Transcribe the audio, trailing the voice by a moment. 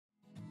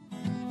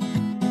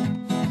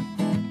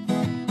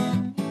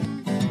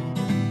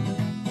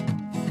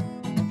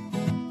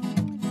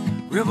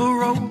River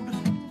Road,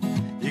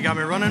 you got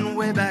me running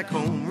way back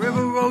home.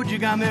 River Road, you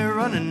got me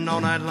running all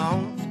night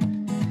long.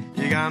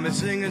 You got me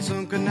singing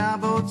some canal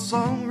boat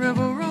song.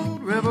 River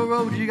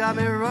Road, you got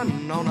me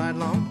running all night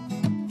long.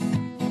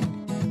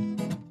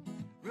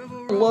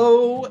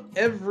 Hello,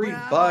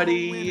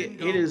 everybody.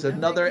 It is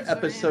another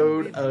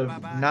episode of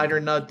Niner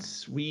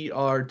Nuts. We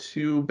are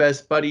two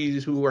best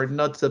buddies who are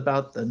nuts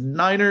about the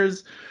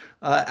Niners.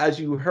 As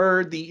you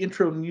heard, the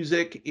intro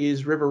music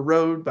is River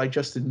Road by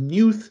Justin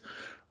Youth.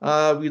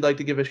 We'd like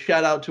to give a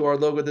shout out to our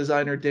logo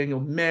designer,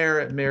 Daniel Mayer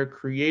at Mayer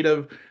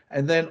Creative.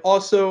 And then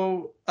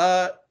also,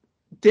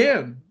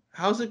 Dan,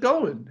 how's it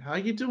going? How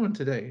you doing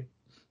today?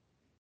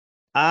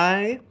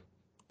 I'm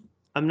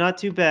not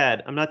too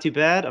bad. I'm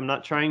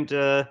not trying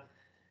to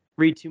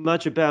read too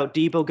much about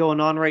Debo going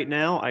on right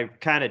now. I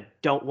kind of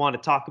don't want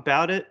to talk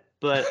about it,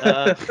 but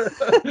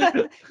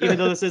even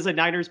though this is a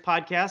Niners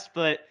podcast,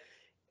 but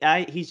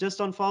he's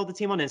just unfollowed the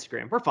team on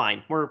Instagram. We're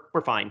fine. We're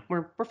fine.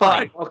 We're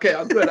fine. Okay,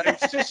 I'm good. I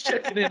was just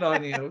checking in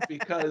on you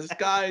because,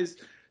 guys,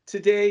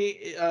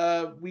 today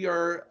we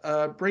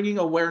are bringing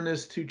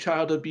awareness to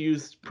Child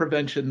Abuse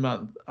Prevention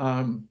Month.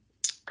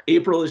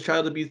 April is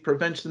Child Abuse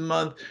Prevention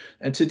Month,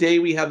 and today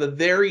we have a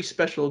very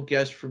special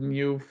guest from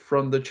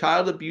the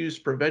Child Abuse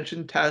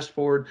Prevention Task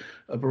Force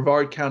of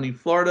Brevard County,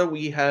 Florida.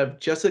 We have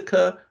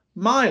Jessica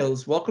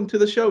Miles. Welcome to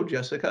the show,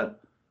 Jessica.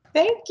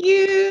 Thank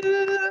you.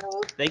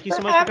 Thank you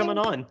so much for coming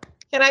on.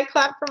 Can I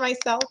clap for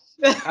myself?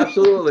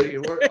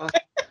 Absolutely.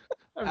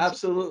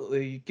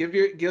 Absolutely. Give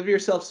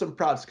yourself some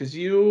props because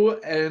you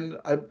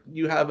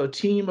have a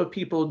team of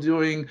people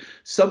doing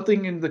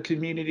something in the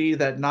community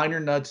that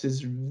Niner Nuts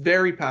is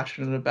very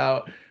passionate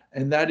about,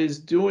 and that is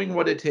doing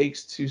what it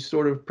takes to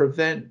sort of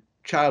prevent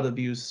child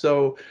abuse.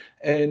 So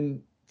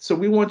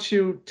we want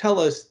you to tell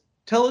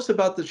us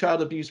about the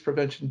Child Abuse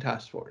Prevention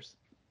Task Force.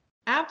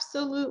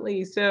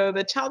 Absolutely. So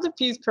the Child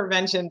Abuse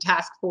Prevention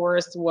Task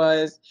Force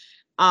was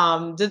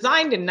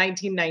designed in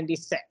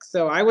 1996.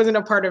 So I wasn't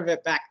a part of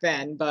it back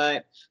then,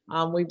 but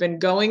we've been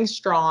going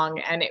strong,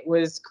 and it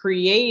was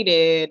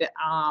created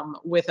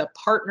with a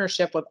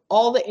partnership with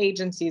all the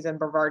agencies in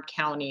Brevard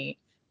County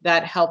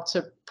that help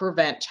to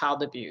prevent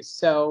child abuse.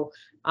 So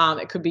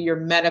it could be your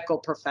medical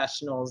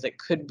professionals. It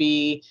could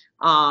be,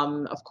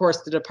 of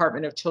course, the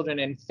Department of Children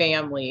and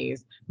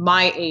Families,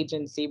 my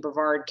agency,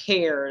 Brevard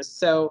Cares.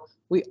 So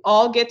we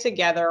all get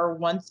together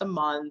once a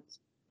month.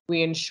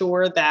 We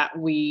ensure that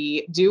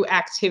we do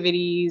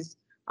activities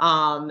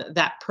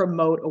that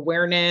promote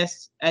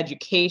awareness,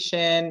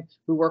 education.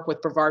 We work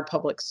with Brevard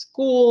Public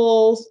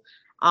Schools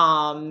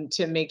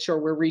to make sure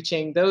we're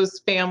reaching those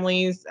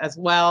families as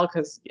well,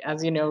 because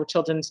as you know,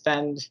 children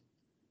spend,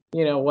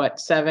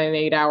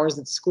 7-8 hours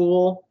at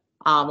school.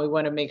 We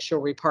want to make sure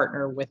we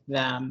partner with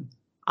them.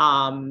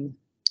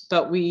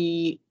 But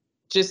we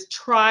just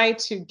try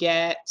to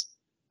get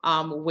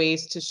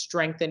ways to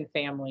strengthen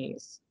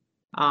families.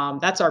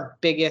 That's our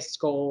biggest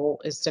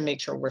goal, is to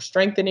make sure we're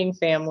strengthening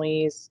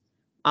families,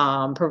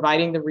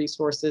 providing the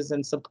resources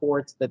and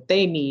supports that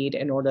they need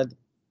in order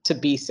to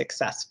be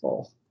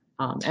successful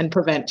and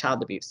prevent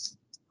child abuse.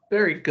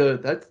 Very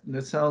good.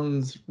 That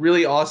sounds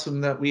really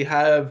awesome that we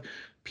have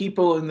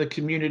people in the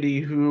community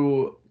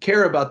who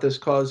care about this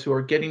cause, who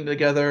are getting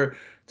together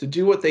to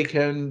do what they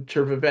can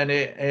to prevent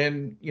it.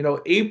 And,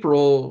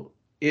 April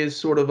is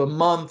sort of a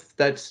month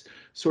that's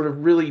sort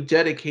of really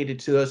dedicated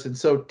to us. And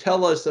so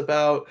tell us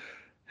about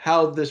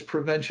how this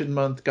Prevention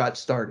Month got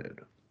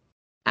started.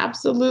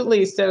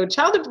 Absolutely. So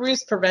Child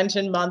Abuse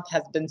Prevention Month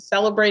has been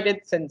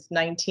celebrated since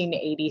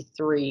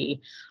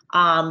 1983.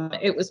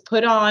 It was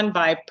put on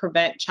by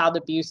Prevent Child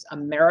Abuse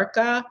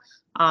America.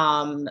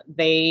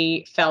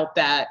 They felt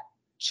that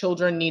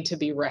children need to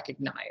be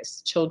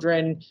recognized.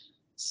 Children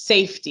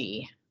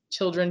safety,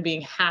 children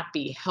being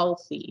happy,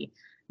 healthy,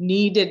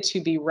 needed to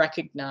be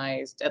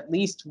recognized at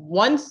least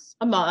once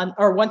a month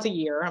or once a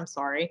year. I'm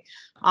sorry.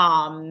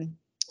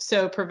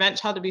 So Prevent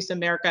Child Abuse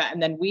America,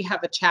 and then we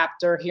have a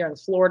chapter here in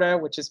Florida,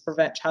 which is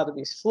Prevent Child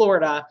Abuse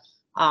Florida,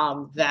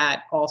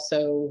 that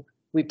also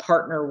we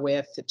partner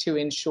with to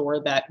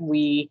ensure that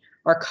we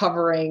are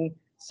covering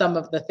some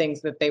of the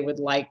things that they would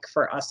like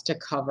for us to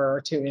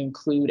cover, to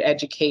include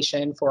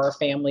education for our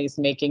families,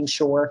 making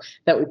sure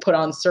that we put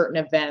on certain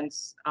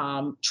events,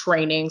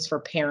 trainings for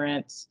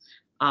parents,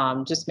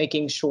 just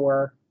making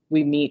sure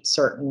we meet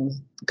certain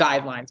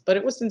guidelines. But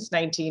it was since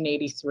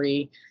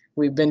 1983.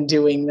 We've been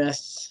doing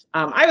this.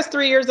 I was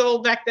 3 years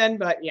old back then,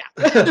 but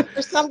yeah.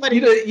 For somebody,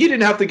 you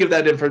didn't have to give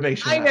that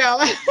information. I know.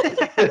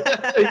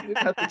 You didn't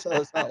have to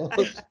tell us that.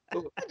 I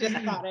just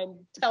thought I'd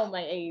tell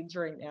my age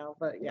right now,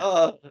 but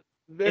yeah.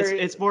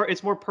 It's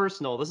more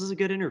personal. This is a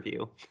good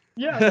interview.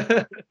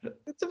 Yeah.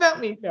 It's about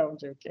me. No, I'm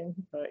joking.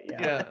 But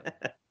yeah.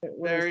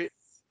 Very,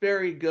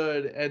 very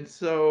good. And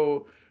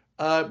so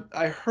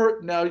I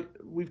heard, now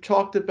we've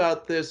talked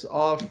about this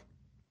off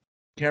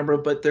camera,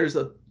 but there's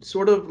a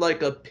sort of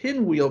like a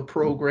pinwheel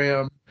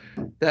program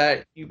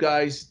that you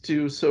guys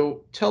do.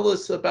 So tell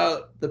us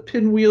about the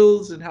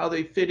pinwheels and how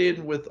they fit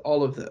in with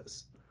all of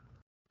this.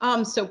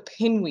 So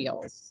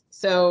pinwheels.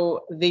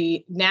 So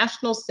the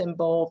national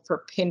symbol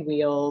for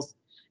pinwheels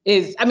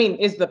is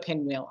the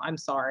pinwheel. I'm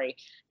sorry.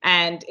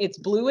 And it's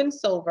blue and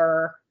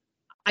silver.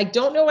 I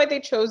don't know why they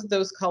chose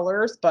those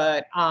colors,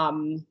 but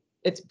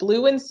it's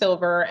blue and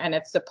silver, and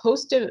it's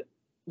supposed to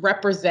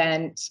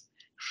represent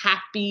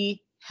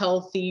happy,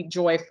 healthy,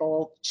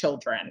 joyful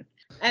children.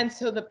 And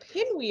so the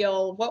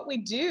pinwheel, what we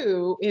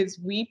do is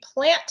we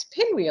plant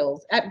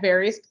pinwheels at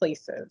various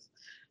places.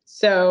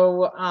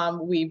 So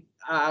we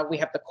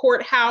have the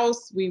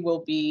courthouse. We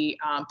will be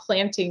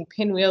planting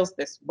pinwheels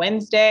this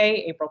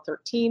Wednesday, April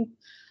 13th,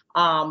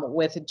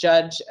 with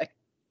Judge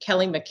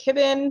Kelly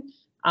McKibben.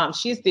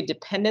 She's the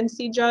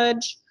dependency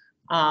judge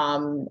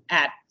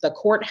at the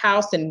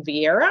courthouse in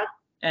Vieira.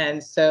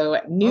 And so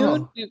at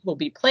noon, we will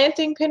be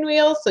planting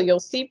pinwheels. So you'll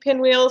see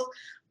pinwheels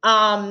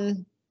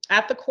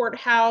at the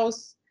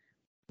courthouse.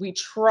 We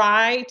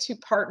try to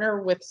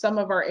partner with some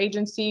of our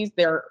agencies.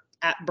 They're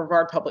at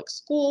Brevard Public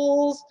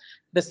Schools,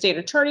 the state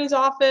attorney's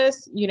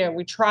office.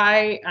 We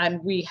try,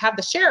 and we have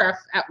the sheriff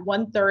at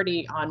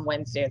 1:30 on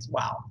Wednesday as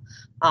well.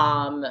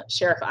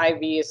 Sheriff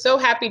Ivy is so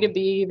happy to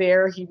be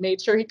there. He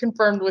made sure he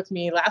confirmed with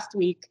me last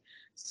week.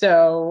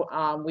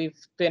 So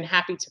we've been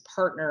happy to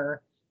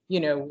partner,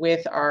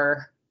 with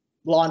our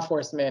law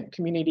enforcement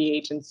community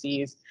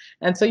agencies.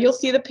 And so you'll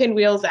see the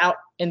pinwheels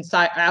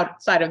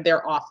outside of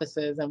their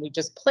offices. And we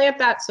just plant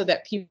that so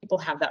that people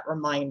have that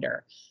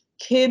reminder.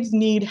 Kids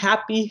need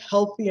happy,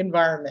 healthy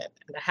environment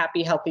and a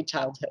happy, healthy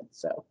childhood.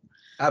 So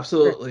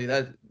absolutely,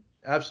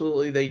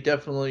 they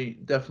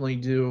definitely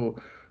do.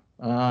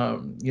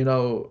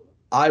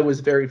 I was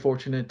very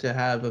fortunate to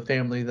have a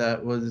family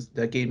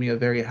that gave me a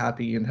very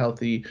happy and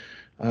healthy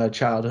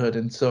childhood,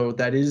 and so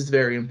that is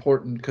very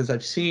important because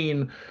I've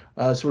seen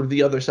sort of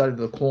the other side of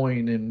the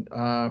coin, and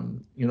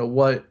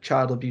what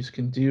child abuse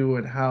can do,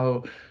 and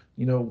how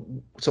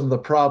some of the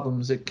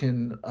problems it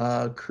can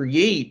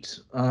create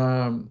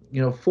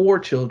for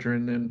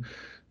children, and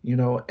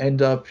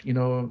end up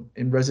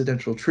in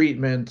residential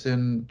treatment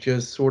and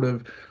just sort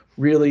of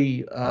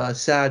really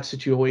sad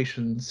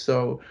situations.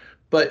 So,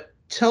 but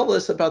tell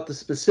us about the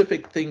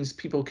specific things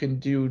people can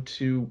do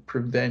to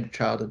prevent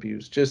child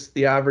abuse. Just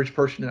the average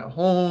person at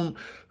home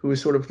who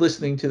is sort of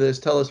listening to this,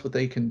 tell us what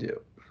they can do.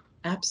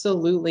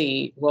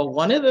 Absolutely. Well,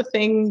 one of the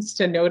things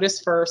to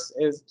notice first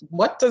is,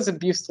 what does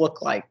abuse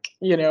look like?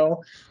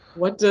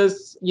 What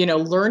does,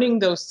 learning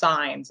those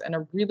signs, and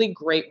a really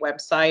great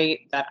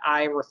website that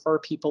I refer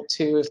people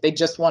to if they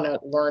just want to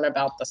learn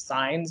about the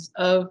signs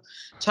of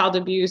child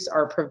abuse is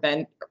called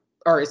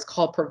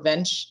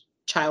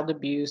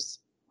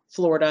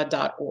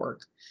PreventChildAbuseFlorida.org.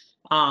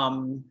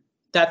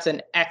 That's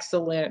an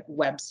excellent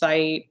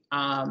website.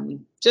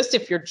 Just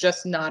if you're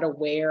just not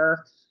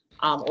aware,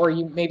 or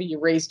maybe you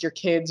raised your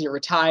kids, you're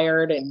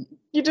retired, and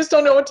you just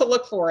don't know what to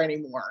look for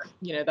anymore.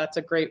 That's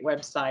a great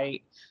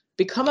website.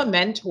 Become a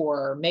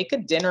mentor, make a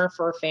dinner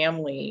for a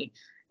family.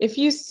 If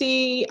you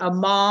see a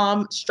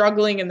mom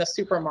struggling in the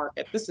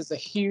supermarket, this is a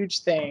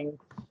huge thing.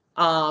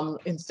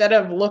 Instead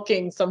of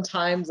looking,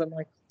 sometimes I'm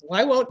like,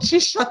 why won't she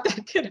shut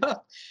that kid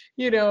up?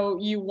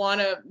 You want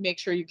to make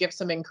sure you give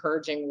some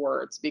encouraging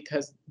words,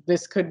 because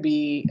this could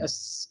be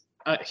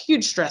a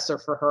huge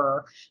stressor for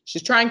her.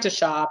 She's trying to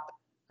shop.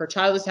 Her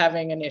child is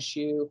having an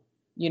issue.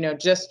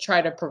 Just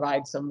try to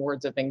provide some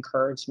words of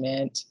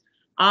encouragement.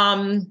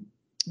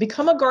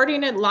 Become a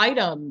guardian ad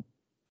litem,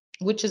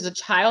 which is a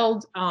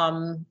child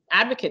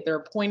advocate. They're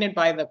appointed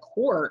by the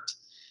court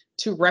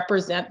to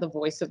represent the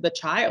voice of the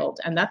child.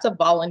 And that's a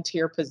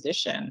volunteer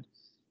position.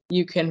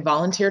 You can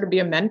volunteer to be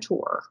a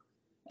mentor,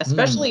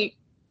 especially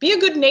be a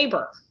good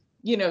neighbor,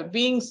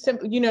 being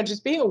simple,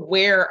 just being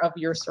aware of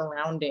your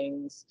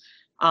surroundings.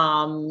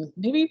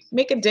 Maybe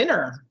make a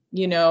dinner,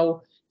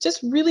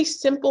 just really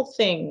simple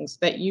things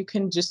that you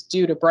can just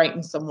do to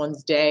brighten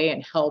someone's day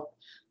and help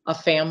a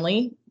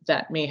family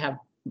that may have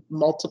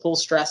multiple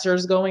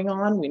stressors going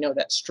on. We know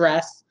that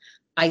stress,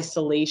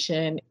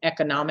 isolation,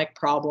 economic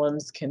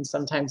problems can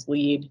sometimes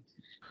lead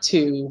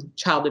to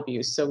child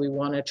abuse. So we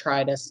want to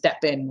try to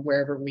step in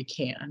wherever we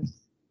can.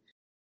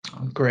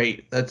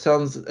 Great. It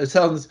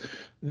sounds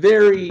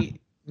very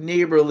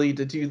neighborly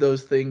to do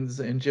those things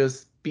and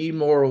just be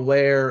more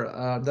aware.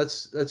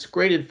 That's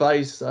great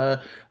advice. I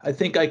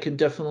think I can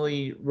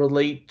definitely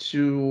relate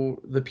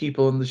to the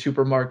people in the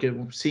supermarket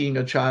seeing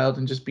a child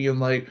and just being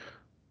like,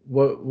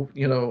 what,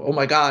 oh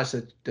my gosh,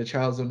 the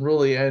child's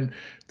unruly. And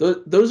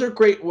those are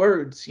great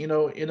words,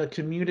 in a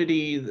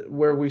community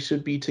where we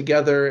should be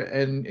together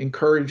and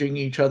encouraging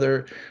each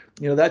other.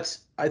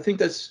 I think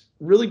that's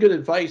really good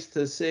advice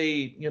to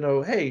say,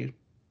 hey,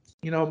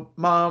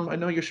 mom, I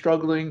know you're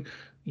struggling,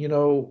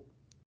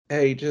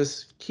 hey,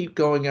 just keep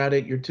going at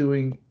it. You're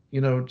doing,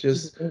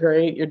 just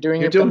great. You're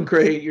doing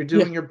great. You're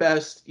doing your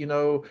best,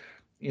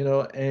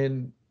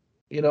 and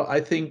I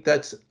think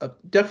that's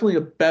definitely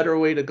a better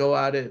way to go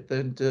at it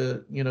than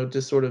to,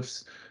 just sort of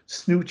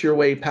snoot your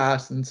way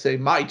past and say,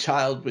 my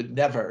child would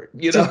never,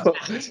 Yes.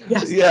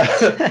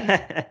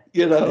 Yeah.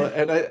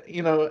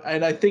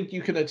 And I think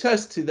you can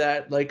attest to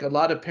that. Like, a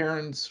lot of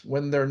parents,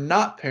 when they're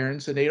not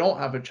parents and they don't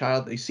have a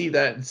child, they see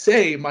that and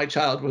say, my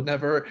child would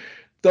never.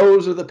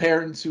 Those are the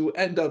parents who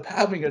end up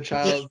having a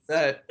child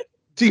that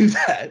seen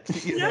that.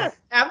 You know? Yes,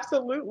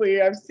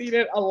 absolutely. I've seen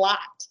it a lot,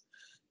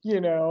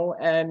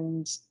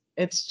 and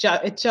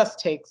it just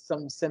takes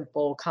some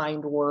simple,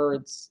 kind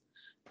words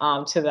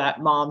to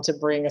that mom to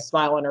bring a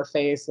smile on her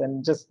face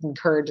and just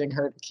encouraging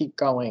her to keep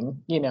going.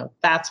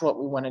 That's what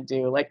we want to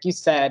do. Like you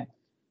said,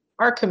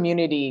 our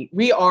community,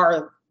 we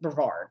are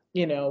Brevard.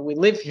 We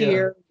live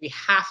here. We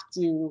have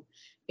to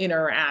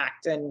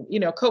interact. And,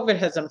 COVID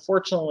has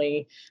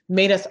unfortunately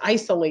made us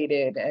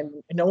isolated and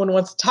no one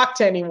wants to talk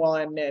to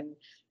anyone. And,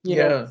 we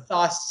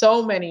saw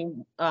so many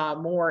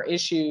more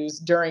issues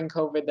during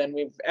COVID than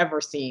we've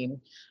ever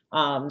seen.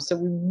 So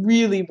we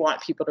really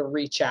want people to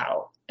reach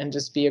out and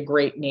just be a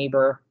great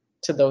neighbor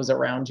to those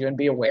around you and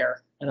be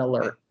aware and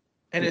alert.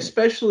 And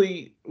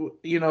especially,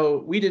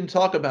 we didn't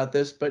talk about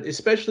this, but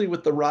especially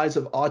with the rise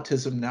of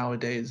autism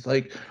nowadays,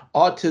 like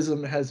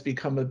autism has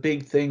become a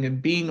big thing,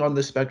 and being on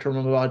the spectrum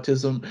of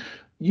autism,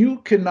 you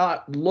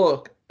cannot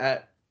look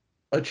at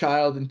a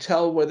child and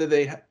tell whether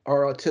they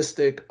are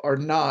autistic or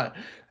not.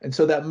 And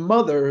so that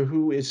mother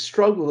who is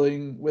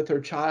struggling with her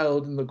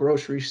child in the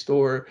grocery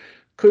store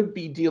could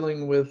be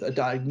dealing with a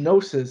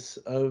diagnosis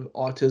of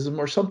autism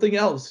or something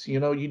else.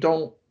 You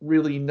don't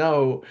really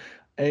know.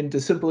 And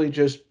to simply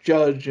just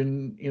judge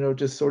and,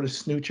 just sort of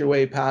snooch your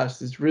way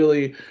past is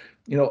really,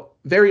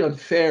 very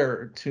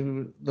unfair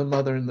to the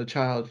mother and the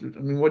child. I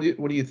mean,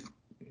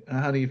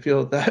 how do you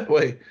feel that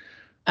way?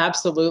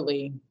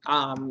 Absolutely.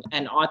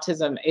 And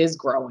autism is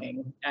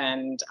growing.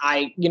 And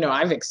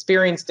I've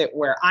experienced it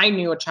where I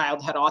knew a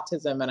child had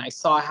autism and I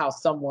saw how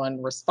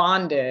someone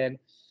responded.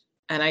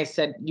 And I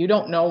said, you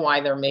don't know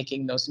why they're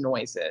making those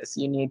noises.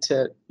 You need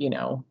to,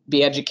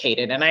 be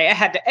educated. And I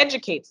had to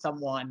educate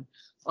someone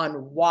on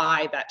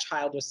why that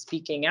child was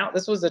speaking out.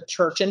 This was a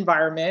church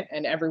environment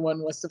and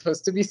everyone was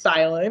supposed to be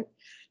silent,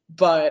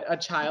 but a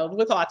child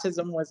with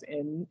autism was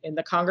in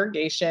the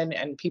congregation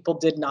and people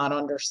did not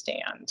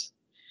understand.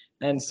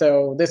 And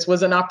so this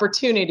was an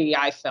opportunity,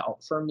 I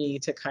felt, for me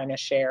to kind of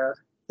share,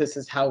 this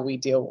is how we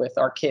deal with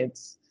our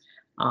kids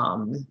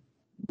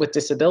with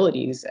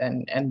disabilities.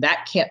 And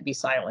that can't be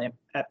silent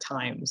at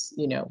times,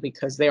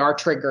 because they are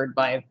triggered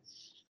by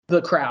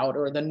the crowd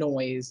or the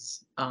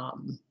noise.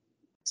 And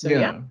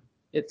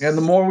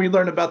the more we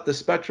learn about the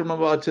spectrum of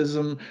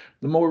autism,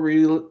 the more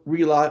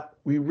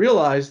we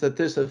realize that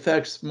this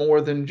affects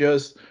more than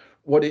just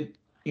what it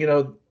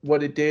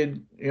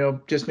did,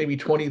 just maybe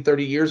 20,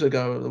 30 years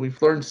ago.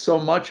 We've learned so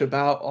much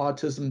about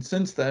autism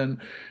since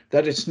then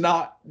that it's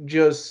not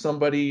just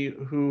somebody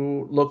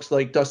who looks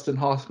like Dustin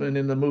Hoffman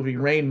in the movie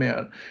Rain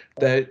Man,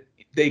 that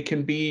they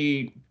can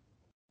be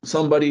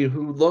somebody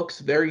who looks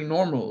very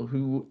normal,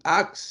 who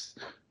acts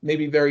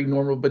maybe very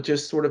normal, but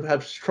just sort of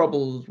have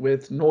troubles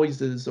with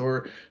noises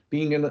or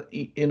being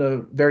in a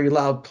very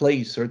loud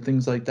place or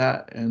things like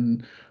that.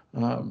 And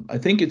I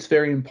think it's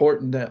very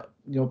important that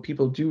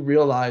people do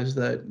realize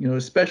that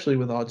especially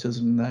with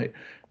autism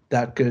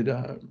that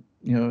could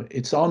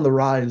it's on the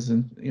rise,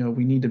 and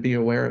we need to be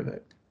aware of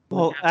it.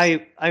 Well,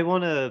 I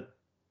want to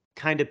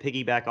kind of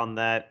piggyback on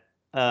that.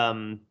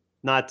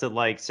 Not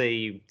to say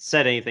you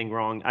said anything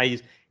wrong.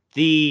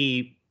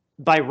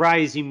 By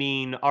rise, you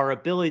mean our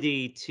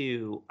ability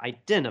to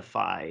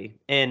identify,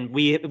 and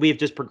we have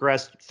just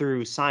progressed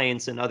through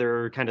science and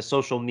other kind of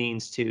social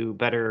means to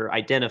better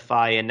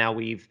identify, and now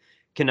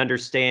can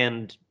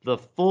understand the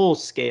full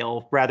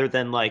scale rather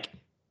than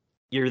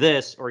you're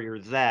this or you're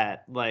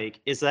that.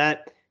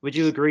 Would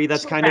you agree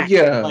that's kind of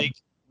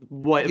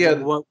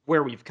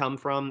where we've come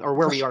from, or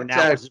where we are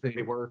now versus where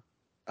we were?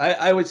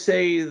 I would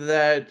say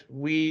that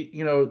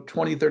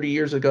 20, 30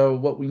 years ago,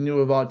 what we knew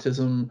of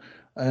autism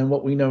and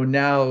what we know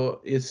now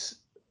is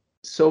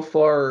so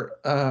far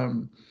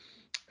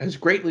has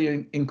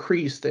greatly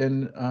increased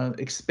and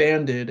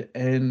expanded.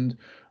 And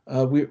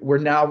we're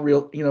now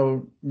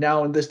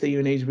now in this day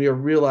and age, we are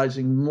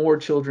realizing more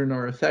children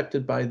are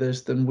affected by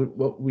this than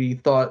what we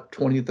thought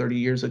 20, 30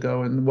 years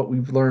ago, and what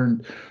we've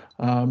learned.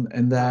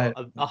 And that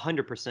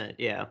 100%.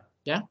 Yeah.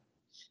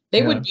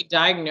 They would be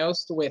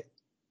diagnosed with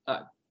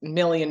a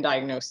million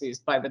diagnoses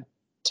by the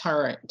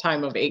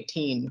time of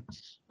 18.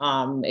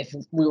 If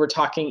we were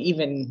talking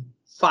even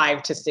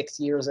 5 to 6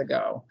 years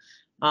ago.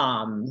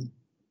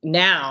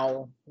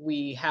 Now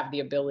we have the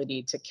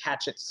ability to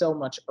catch it so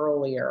much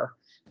earlier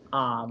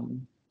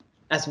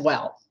as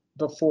well,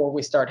 before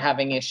we start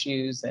having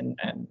issues and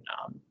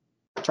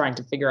trying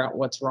to figure out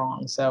what's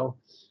wrong. So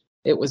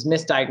it was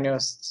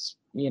misdiagnosed,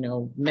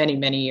 many,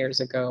 many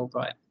years ago,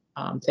 but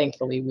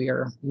thankfully we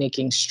are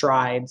making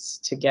strides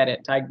to get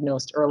it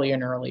diagnosed earlier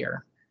and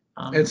earlier.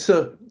 And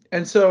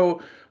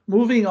so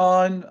moving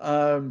on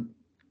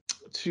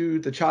to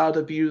the child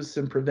abuse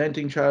and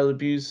preventing child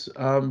abuse,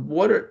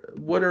 what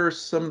are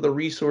some of the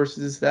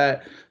resources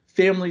that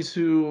families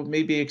who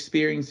may be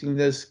experiencing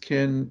this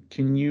can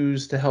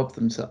use to help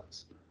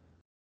themselves?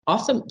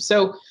 Awesome.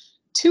 So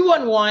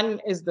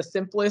 211 is the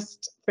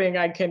simplest thing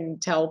I can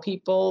tell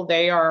people.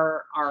 They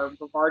are our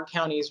Brevard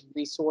County's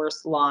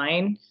resource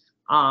line.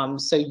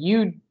 So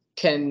you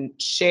can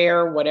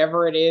share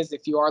whatever it is.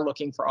 If you are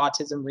looking for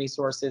autism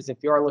resources, if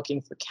you are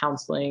looking for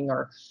counseling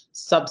or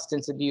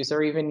substance abuse,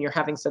 or even you're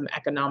having some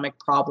economic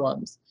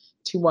problems,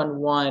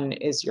 211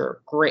 is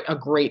a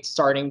great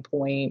starting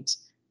point.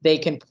 They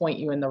can point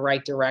you in the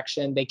right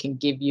direction. They can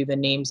give you the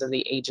names of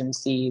the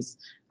agencies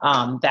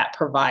that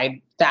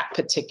provide that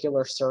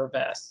particular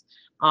service.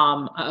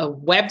 A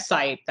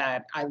website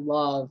that I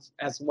love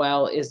as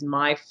well is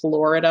My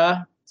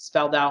Florida,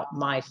 spelled out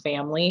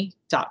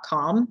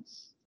myfamily.com.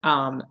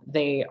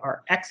 They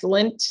are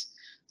excellent.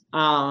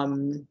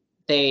 You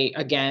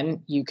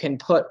can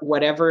put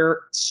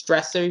whatever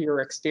stressor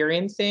you're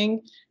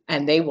experiencing,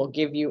 and they will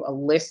give you a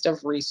list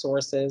of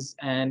resources,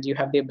 and you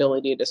have the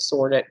ability to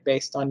sort it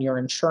based on your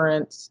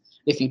insurance,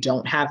 if you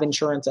don't have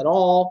insurance at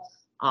all,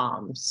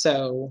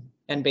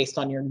 and based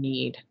on your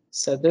need.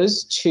 So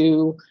those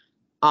two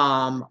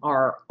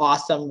are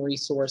awesome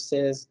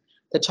resources.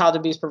 The Child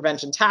Abuse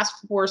Prevention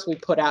Task Force, we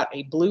put out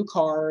a blue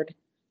card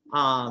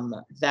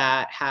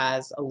that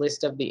has a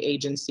list of the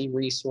agency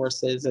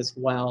resources as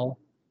well.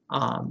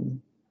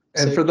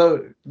 And for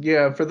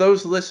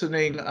those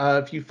listening,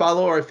 if you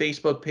follow our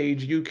Facebook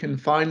page, you can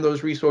find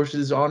those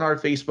resources on our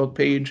Facebook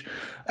page,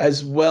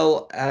 as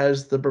well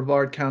as the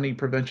Brevard County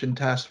Prevention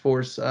Task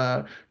Force,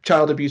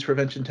 Child Abuse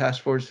Prevention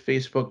Task Force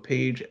Facebook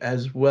page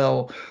as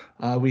well.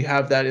 We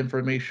have that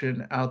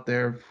information out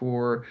there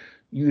for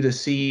you to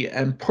see.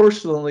 And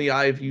personally,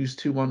 I've used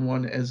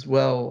 211 as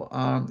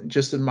well,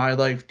 just in my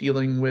life,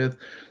 dealing with,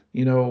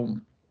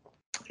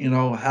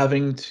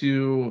 having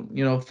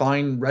to,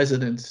 find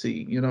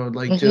residency,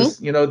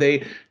 just,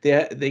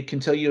 they can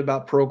tell you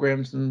about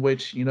programs in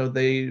which,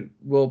 they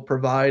will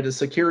provide a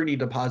security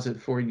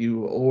deposit for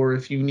you, or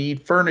if you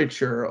need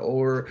furniture,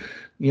 or,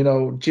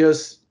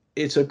 just,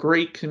 it's a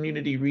great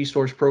community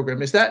resource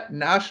program. Is that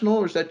national,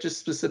 or is that just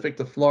specific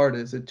to Florida?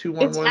 Is it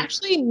 211? It's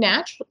actually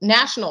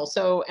national.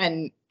 So,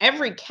 and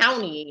every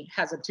county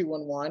has a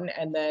 211,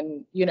 and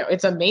then,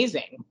 it's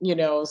amazing,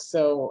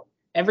 so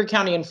every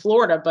county in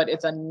Florida, but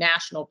it's a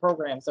national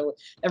program. So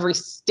every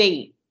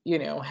state,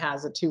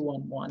 has a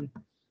 211.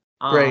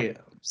 Great.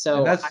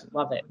 So I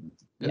love it.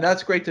 And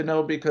that's great to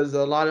know, because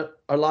a lot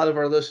of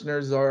our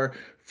listeners are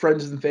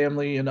friends and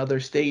family in other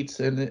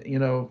states, and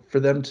for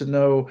them to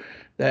know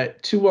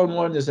that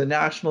 211 is a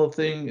national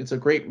thing. It's a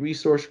great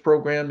resource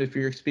program if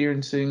you're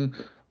experiencing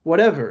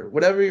whatever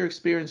you're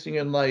experiencing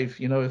in life.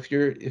 If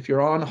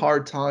you're on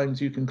hard times,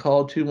 you can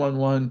call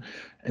 211,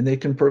 and they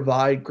can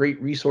provide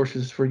great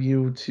resources for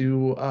you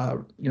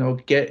to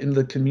get in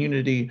the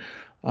community.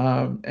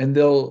 And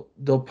they'll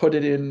put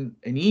it in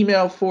an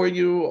email for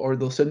you, or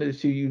they'll send it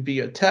to you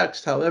via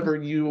text. However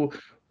you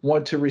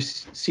want to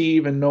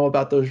receive and know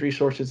about those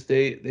resources,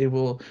 they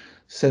will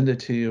send it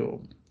to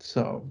you.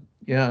 So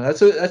yeah,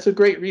 that's a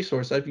great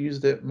resource. I've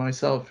used it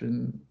myself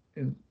in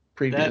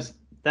previous.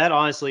 That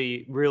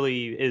honestly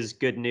really is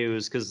good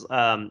news, because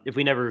if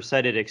we never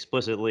said it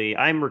explicitly,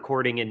 I'm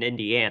recording in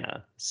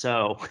Indiana.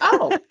 So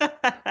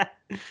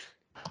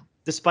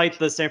despite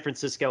the San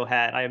Francisco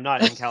hat, I am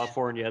not in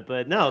California.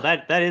 But no,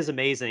 that is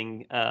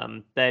amazing.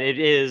 That it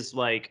is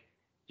like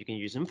you can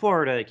use it in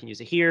Florida, you can use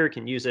it here, you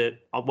can use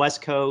it on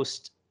West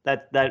Coast.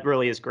 That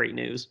really is great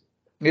news.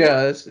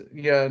 Yeah,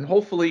 and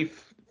hopefully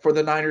for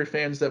the Niner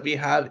fans that we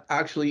have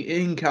actually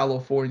in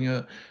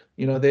California,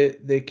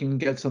 they can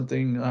get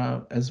something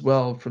as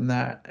well from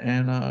that.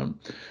 And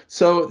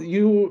so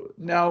you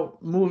now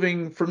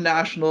moving from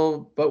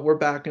national, but we're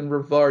back in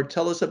Brevard.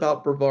 Tell us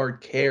about Brevard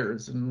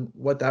Cares and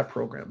what that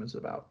program is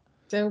about.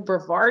 So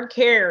Brevard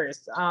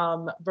Cares.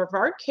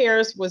 Brevard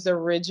Cares was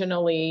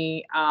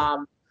originally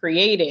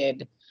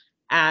created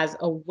as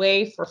a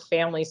way for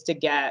families to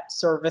get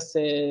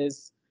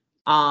services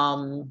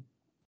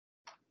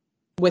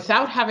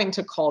without having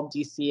to call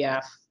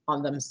DCF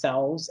on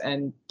themselves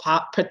and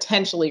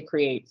potentially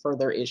create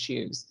further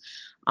issues.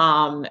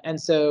 And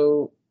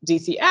so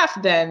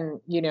DCF then,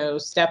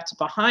 stepped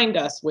behind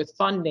us with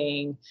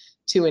funding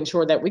to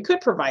ensure that we could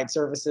provide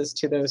services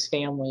to those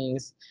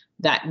families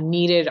that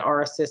needed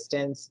our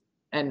assistance.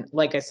 And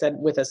like I said,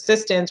 with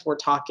assistance, we're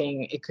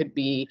talking, it could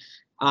be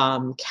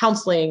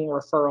counseling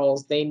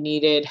referrals. They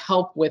needed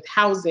help with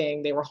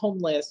housing. They were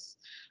homeless.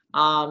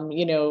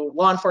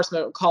 Law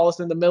enforcement would call us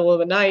in the middle of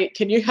the night.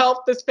 Can you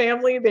help this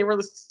family? They were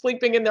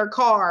sleeping in their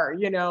car.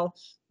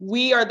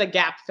 We are the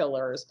gap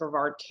fillers.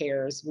 Brevard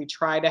Cares. We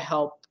try to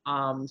help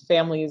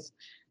families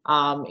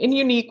in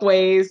unique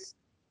ways,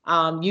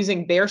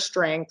 using their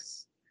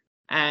strengths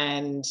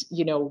and,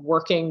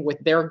 working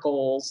with their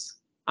goals.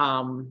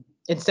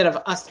 Instead of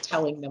us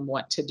telling them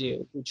what to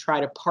do, we try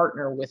to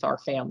partner with our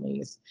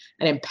families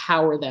and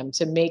empower them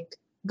to make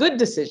good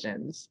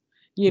decisions,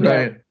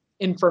 Right.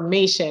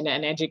 Information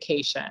and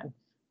education.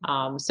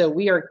 So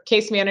we are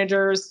case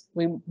managers.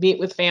 We meet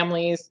with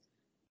families,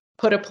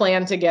 put a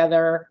plan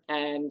together,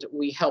 and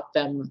we help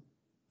them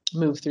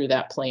move through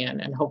that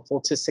plan and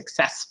hopeful to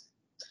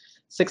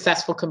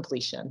successful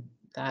completion.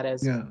 That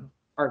is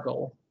our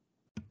goal.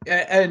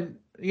 And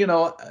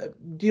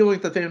dealing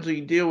with the families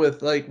you deal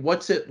with, like,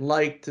 what's it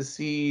like to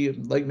see,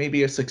 like,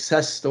 maybe a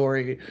success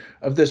story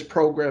of this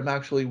program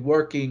actually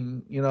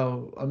working?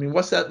 I mean,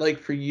 what's that like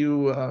for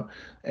you?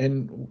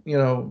 And,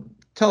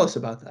 tell us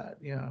about that.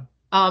 Yeah.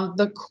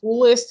 The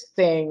coolest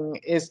thing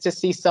is to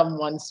see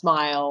someone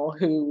smile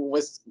who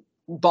was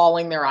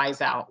bawling their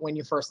eyes out when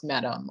you first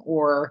met them,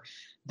 or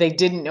they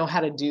didn't know how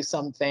to do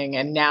something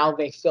and now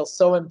they feel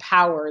so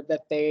empowered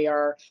that they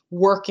are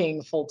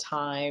working full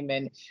time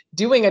and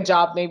doing a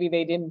job maybe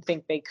they didn't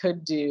think they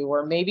could do,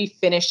 or maybe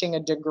finishing a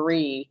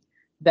degree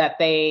that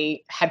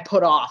they had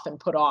put off and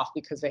put off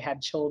because they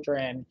had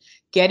children,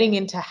 getting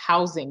into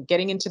housing,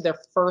 getting into their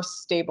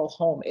first stable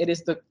home. It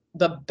is the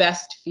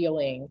best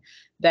feeling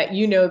that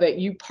that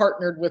you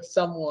partnered with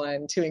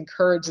someone to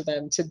encourage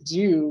them to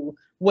do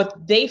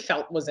what they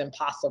felt was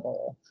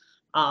impossible.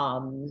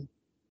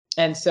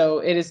 And so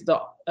it is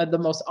the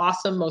most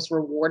awesome, most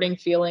rewarding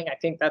feeling. I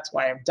think that's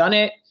why I've done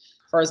it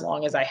for as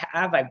long as I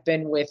have. I've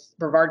been with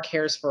Brevard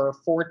Cares for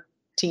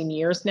 14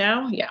 years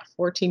now. Yeah,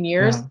 14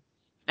 years. Wow.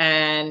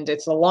 And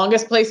it's the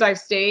longest place I've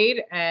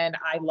stayed, and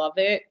I love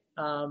it.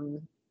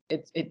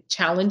 It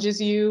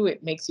challenges you,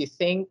 it makes you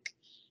think,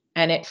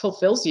 and it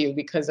fulfills you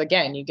because,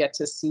 again, you get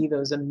to see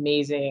those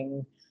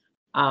amazing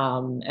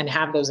and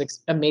have those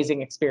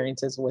amazing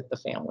experiences with the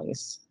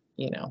families.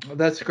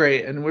 That's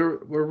great, and we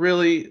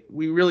really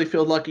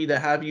feel lucky to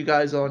have you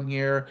guys on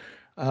here.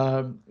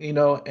 And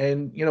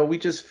we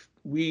just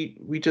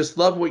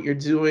love what you're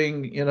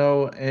doing,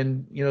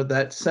 and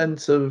that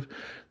sense of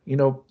you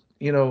know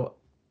you know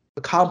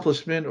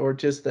accomplishment, or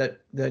just that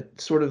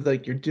sort of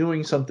like you're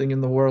doing something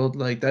in the world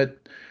like that.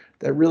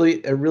 It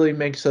really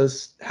makes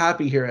us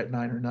happy here at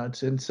Niner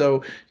Nuts. And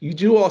so you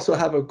do also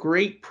have a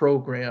great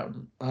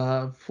program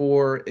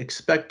for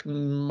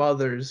expecting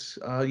mothers.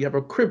 You have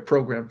a crib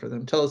program for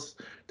them. Tell us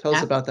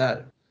about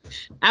that.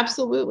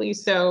 Absolutely.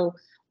 So,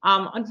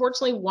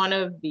 unfortunately, one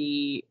of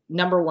the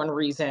number one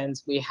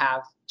reasons we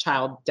have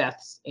child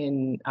deaths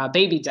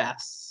baby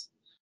deaths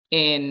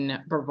in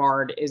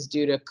Brevard is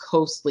due to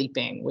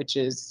co-sleeping, which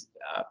is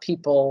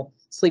people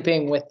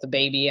sleeping with the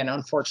baby and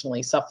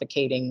unfortunately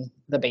suffocating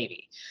the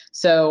baby.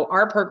 So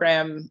our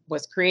program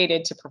was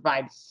created to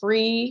provide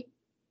free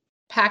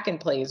pack and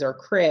plays or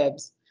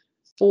cribs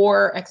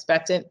for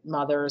expectant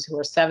mothers who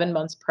are 7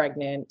 months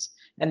pregnant,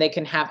 and they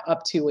can have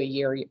up to a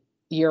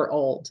year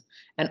old.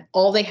 And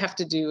all they have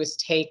to do is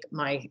take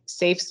my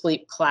Safe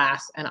Sleep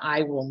class, and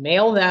I will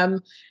mail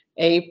them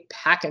a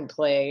pack and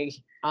play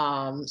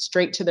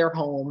straight to their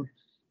home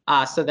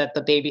so that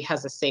the baby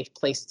has a safe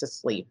place to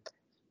sleep.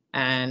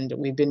 And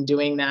we've been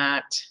doing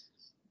that,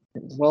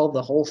 well,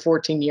 the whole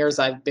 14 years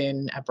I've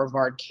been at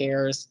Brevard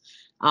Cares.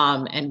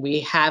 And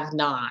we have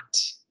not,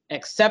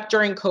 except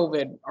during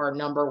COVID, our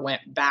number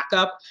went back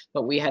up,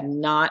 but we had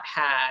not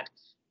had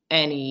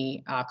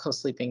any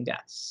co-sleeping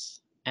deaths.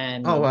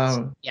 And Oh,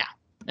 wow. yeah,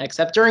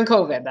 except during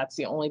COVID, that's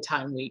the only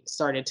time we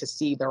started to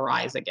see the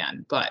rise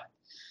again. But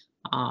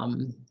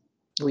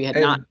we had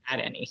not had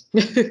any.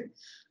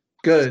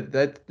 Good.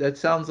 That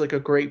sounds like a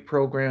great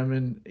program,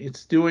 and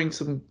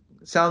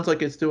sounds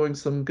like it's doing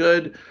some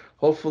good.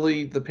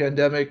 Hopefully the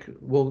pandemic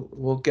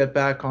will get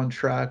back on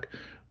track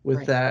with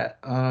Right. that.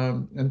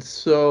 And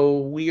so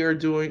we are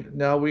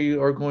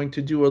going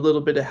to do a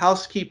little bit of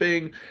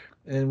housekeeping,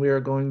 and we are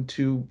going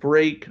to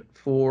break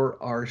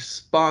for our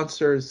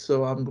sponsors.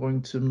 So I'm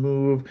going to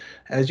move,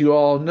 as you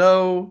all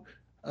know,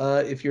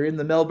 if you're in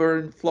the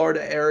Melbourne,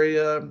 Florida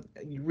area,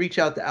 you reach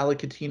out to Ali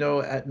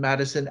Catino at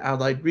Madison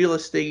Allied Real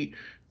Estate,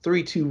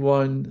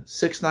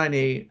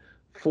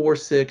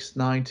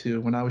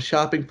 321-698-4692. When I was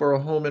shopping for a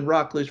home in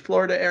Rockledge,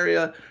 Florida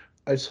area,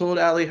 I told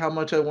Allie how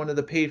much I wanted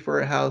to pay for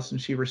a house,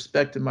 and she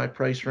respected my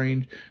price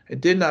range and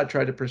did not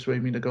try to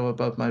persuade me to go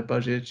above my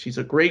budget. She's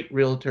a great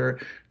realtor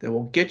that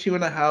will get you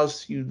in a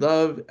house you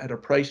love at a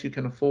price you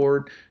can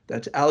afford.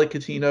 That's Allie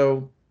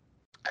Catino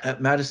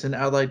at Madison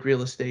Allied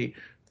Real Estate,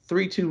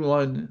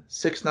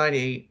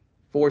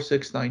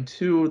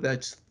 321-698-4692.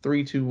 That's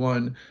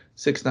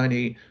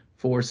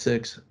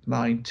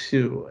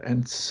 321-698-4692.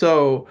 And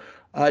so,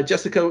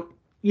 Jessica,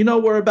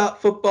 we're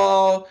about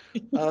football.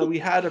 We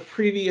had a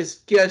previous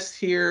guest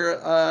here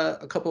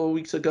a couple of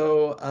weeks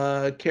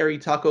ago, Carrie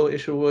Taco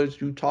Isherwood,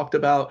 who talked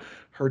about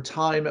her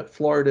time at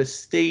Florida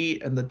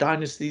State and the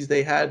dynasties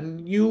they had.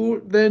 And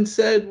you then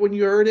said when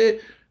you heard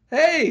it,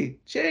 hey,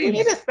 James.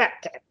 Wait a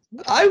second.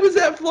 I was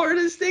at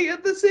Florida State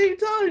at the same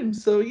time.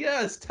 So,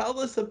 yes, tell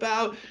us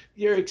about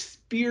your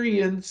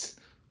experience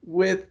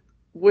with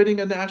winning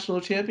a national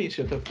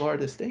championship at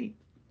Florida State.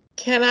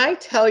 Can I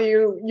tell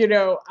you,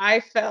 I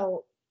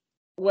felt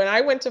when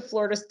I went to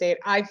Florida State,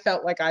 I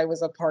felt like I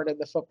was a part of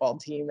the football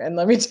team. And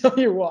let me tell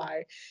you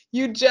why.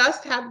 You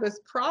just had this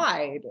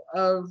pride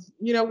of,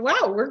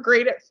 wow, we're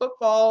great at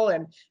football.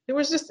 And there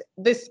was just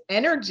this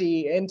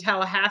energy in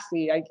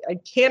Tallahassee. I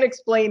can't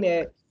explain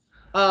it,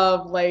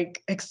 of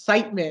like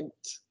excitement,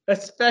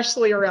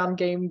 especially around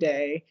game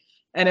day.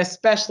 And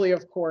especially,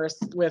 of course,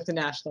 with the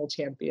national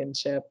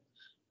championship.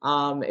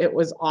 It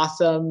was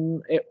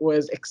awesome. It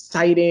was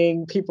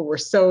exciting. People were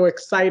so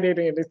excited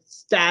and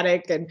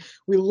ecstatic, and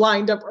we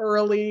lined up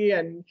early,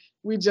 and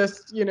we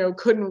just,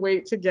 couldn't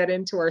wait to get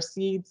into our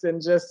seats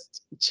and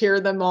just cheer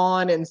them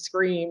on and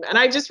scream. And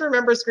I just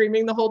remember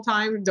screaming the whole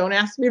time. Don't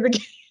ask me the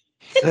game.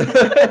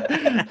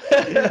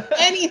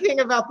 Anything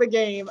about the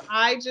game.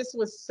 I just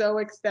was so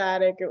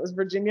ecstatic. It was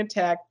Virginia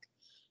Tech.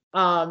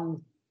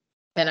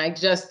 And I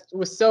just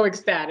was so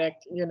ecstatic,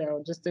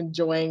 just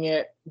enjoying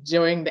it,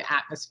 enjoying the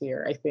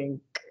atmosphere. I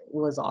think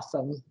was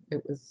awesome.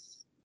 It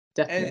was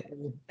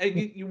definitely.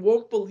 And you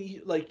won't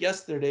believe, like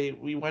yesterday,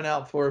 we went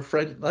out for a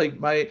friend,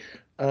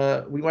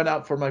 we went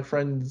out for my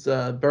friend's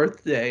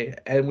birthday,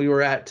 and we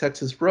were at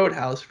Texas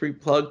Roadhouse. Free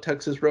plug,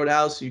 Texas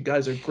Roadhouse. You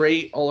guys are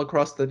great all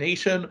across the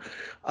nation.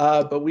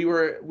 But we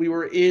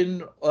were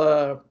in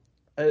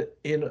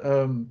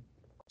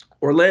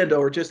Orlando,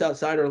 or just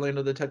outside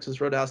Orlando, the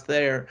Texas Roadhouse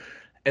there.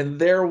 And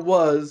there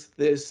was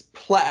this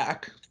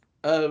plaque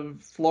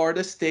of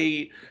Florida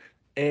State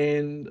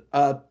and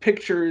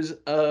pictures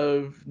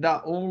of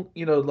not only,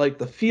 like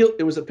the field.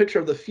 It was a picture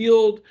of the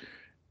field,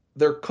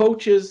 their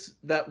coaches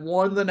that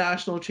won the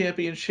national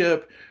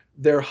championship,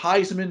 their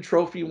Heisman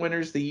Trophy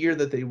winners the year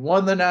that they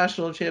won the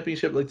national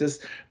championship. Like this,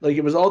 like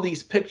it was all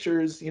these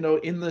pictures,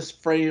 in this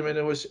frame. And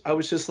I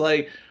was just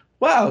like,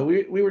 wow,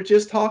 we were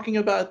just talking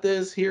about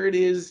this. Here it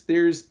is.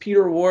 There's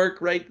Peter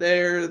Warwick right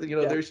there.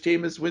 There's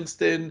Jameis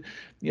Winston.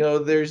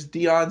 There's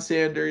Deion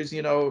Sanders.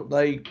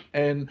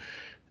 And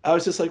I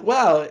was just like,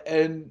 wow.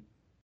 And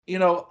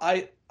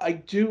I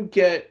do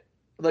get,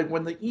 like,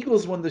 when the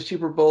Eagles won the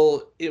Super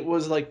Bowl, it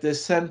was like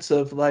this sense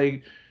of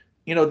like,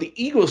 the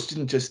Eagles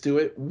didn't just do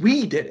it.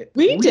 We did it.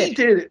 We did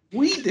it.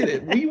 We did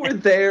it. We were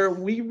there.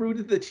 We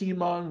rooted the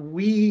team on.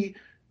 We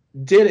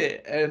did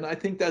it. And I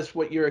think that's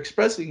what you're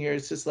expressing here.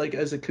 It's just like,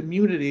 as a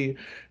community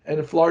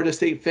and Florida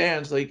State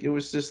fans, like, it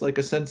was just like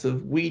a sense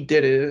of we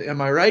did it. Am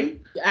I right?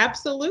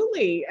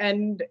 Absolutely.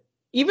 And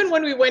even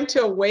when we went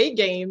to away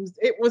games,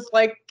 it was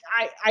like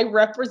I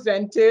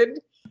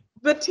represented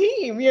the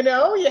team. You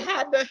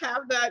had to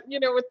have that,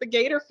 with the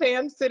Gator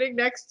fans sitting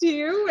next to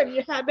you, and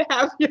you had to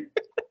have your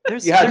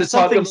There's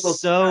something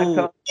so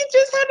you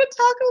just had to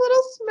talk a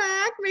little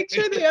smack, make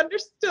sure they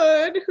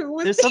understood who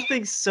was. There's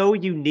something so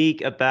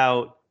unique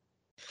about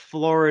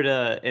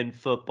Florida and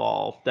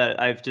football that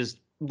I've just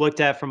looked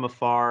at from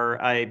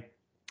afar. I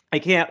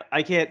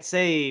can't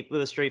say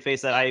with a straight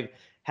face that I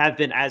have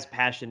been as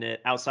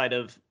passionate outside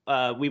of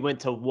we went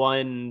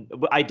to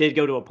I did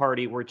go to a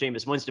party where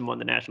Jameis Winston won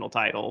the national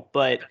title,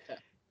 but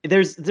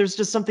there's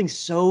just something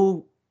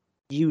so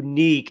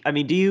unique. I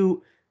mean, do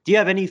you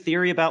have any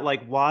theory about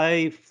like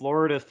why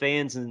Florida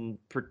fans in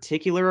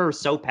particular are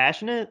so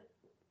passionate?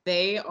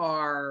 They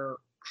are,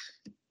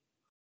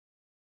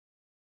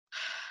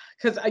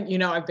 because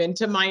I've been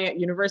to my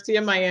University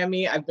of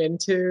Miami. I've been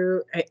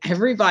to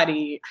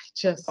everybody.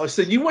 Oh,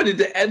 so you went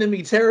into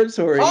enemy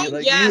territory. Oh,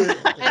 like, yes.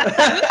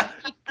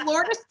 And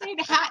Florida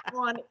State hat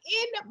on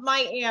in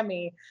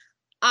Miami.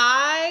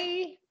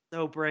 I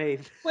so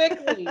brave.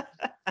 Quickly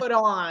put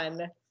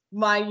on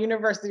my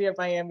University of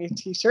Miami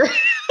t-shirt.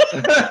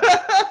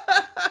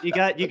 You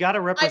got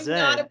to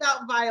represent. I'm not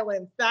about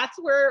violence. That's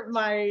where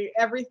my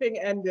everything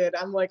ended.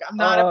 I'm like, I'm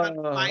not about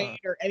to fight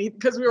or anything,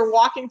 because we were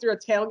walking through a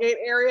tailgate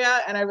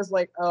area, and I was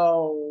like,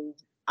 oh,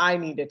 I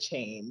need to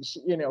change,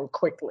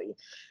 quickly,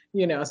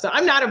 So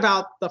I'm not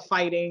about the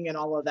fighting and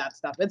all of that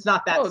stuff. It's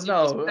not that serious.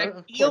 No, I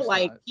feel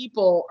like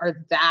people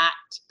are that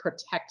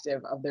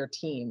protective of their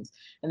teams,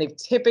 and they've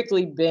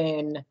typically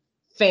been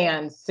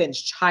fans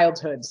since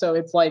childhood. So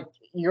it's like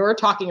you're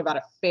talking about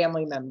a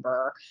family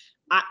member.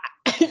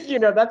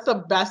 That's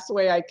the best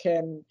way I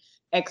can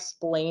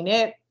explain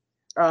it.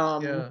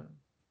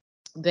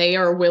 They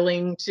are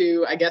willing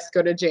to, I guess,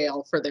 go to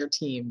jail for their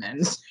team.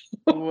 And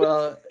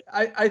well,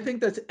 I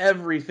think that's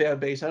every fan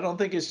base. I don't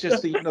think it's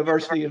just the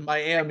University of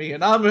Miami.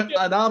 And I'm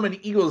an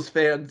Eagles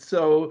fan,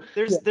 so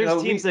there's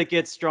teams that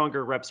get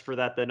stronger reps for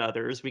that than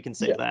others. We can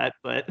say that,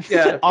 but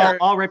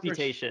all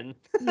reputation.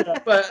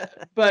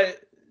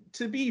 But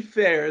to be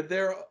fair,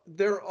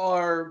 there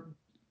are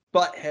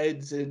butt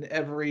heads in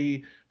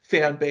every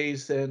fan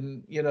base,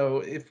 and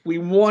if we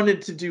wanted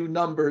to do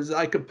numbers,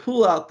 I could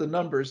pull out the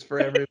numbers for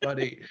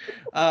everybody.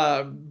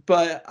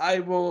 But I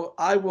will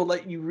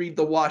let you read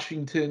the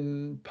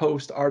Washington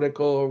Post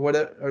article or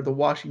the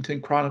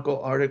Washington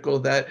Chronicle article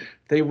that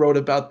they wrote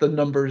about the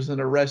numbers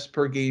and arrests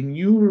per game.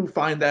 You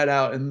find that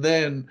out and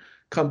then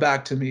come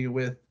back to me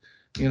with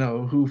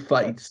who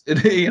fights.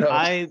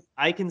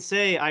 I can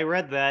say I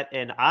read that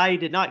and I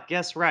did not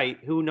guess right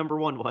who number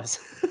one was.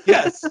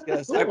 Yes.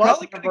 I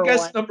probably could have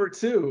guessed number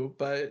two,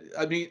 but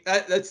I mean,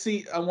 let's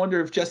see. I wonder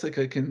if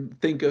Jessica can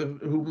think of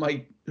who.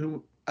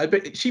 I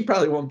bet she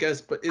probably won't guess,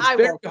 but it's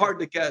very hard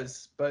to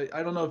guess. But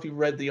I don't know if you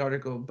read the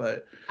article,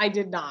 but I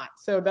did not.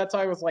 So that's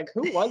why I was like,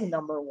 who was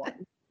number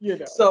one?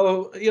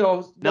 So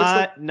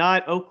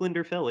not Oakland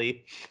or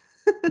Philly.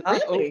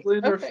 Not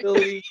Oakland or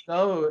Philly.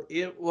 No,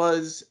 it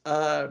was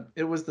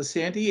the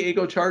San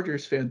Diego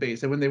Chargers fan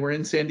base, and when they were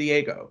in San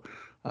Diego.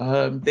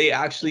 They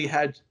actually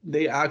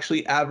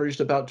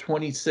averaged about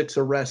 26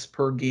 arrests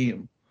per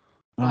game.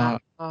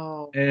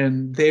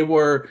 And they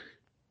were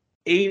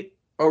 8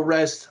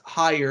 arrests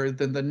higher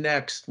than the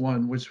next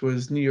one, which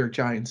was New York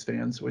Giants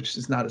fans, which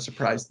is not a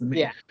surprise to me.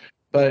 Yeah.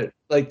 But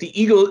like the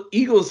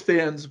Eagles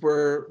fans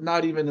were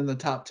not even in the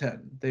top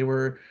 10. They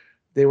were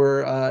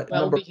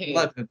number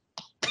 11.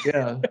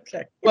 Yeah.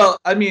 Okay. Well,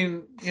 I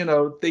mean,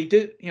 they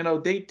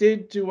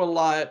did do a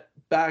lot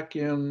back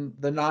in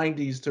the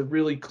 90s to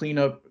really clean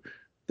up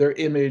their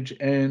image,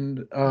 and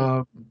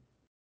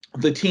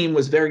the team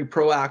was very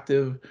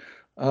proactive.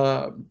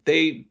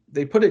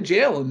 They put a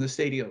jail in the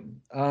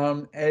stadium,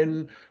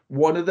 and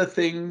one of the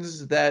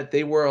things that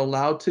they were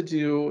allowed to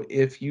do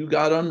if you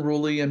got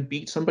unruly and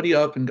beat somebody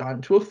up and got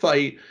into a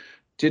fight,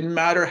 didn't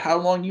matter how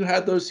long you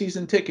had those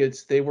season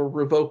tickets, they were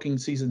revoking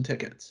season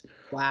tickets.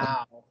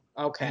 Wow.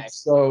 Okay.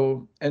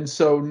 And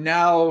so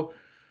now,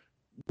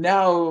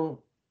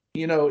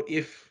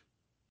 if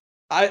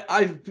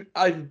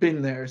I've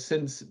been there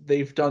since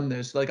they've done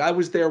this. Like, I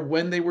was there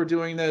when they were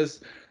doing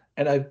this,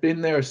 and I've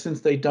been there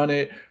since they've done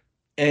it.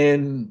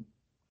 And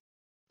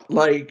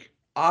like,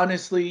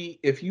 honestly,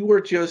 if you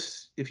are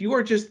just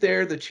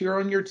there to cheer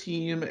on your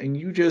team, and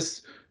you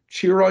just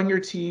cheer on your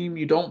team,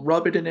 you don't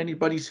rub it in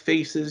anybody's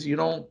faces, you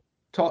don't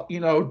talk,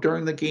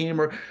 during the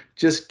game, or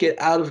just get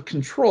out of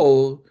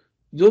control,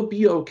 you'll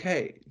be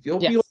okay. You'll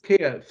be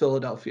okay at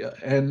Philadelphia.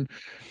 And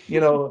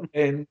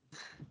and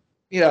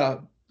yeah.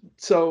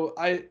 So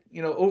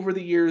over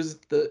the years,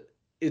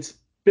 it's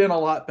been a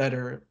lot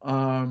better.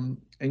 And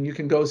you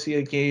can go see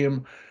a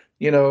game.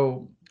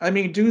 I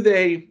mean, do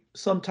they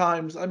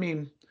sometimes? I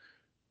mean,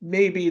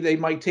 maybe they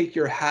might take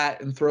your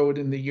hat and throw it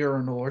in the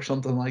urinal or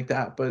something like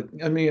that. But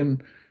I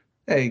mean,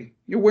 hey,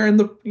 you're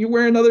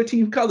wearing other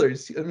team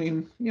colors. I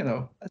mean,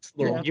 that's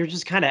a little. You're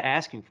just kind of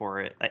asking for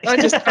it. I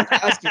just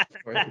asking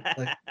for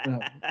it.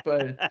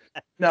 But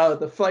no,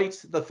 the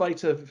fights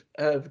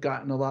have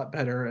gotten a lot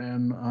better,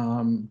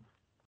 and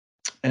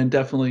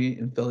definitely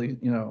in Philly,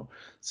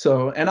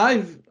 So, and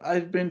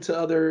I've been to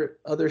other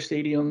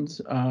stadiums,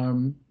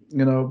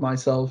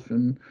 myself,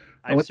 and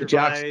I went to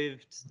Jackson.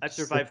 I've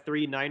survived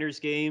 3 Niners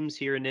games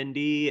here in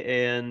Indy,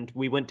 and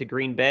we went to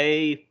Green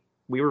Bay.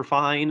 We were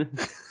fine.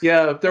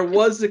 Yeah, there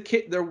was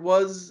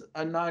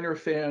a Niner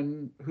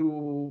fan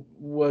who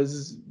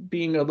was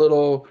being a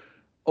little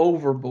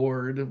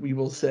overboard, we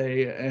will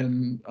say,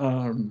 and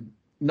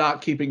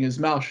not keeping his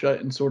mouth shut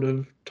and sort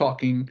of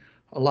talking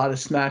a lot of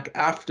smack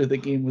after the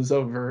game was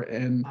over.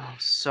 And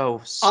so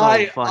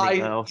funny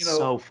though.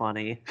 So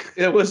funny.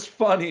 It was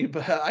funny,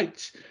 but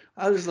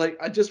I was like,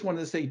 I just wanted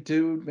to say,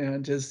 dude,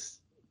 man, just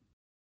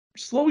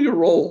slow your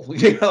roll,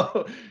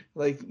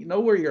 like,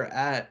 where you're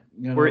at.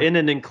 We're in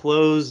an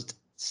enclosed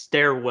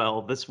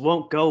stairwell. This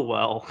won't go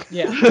well.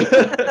 Yeah.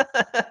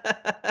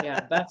 Yeah,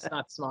 that's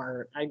not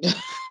smart.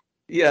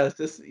 Yes,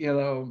 this,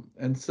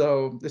 and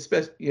so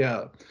especially,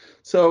 yeah.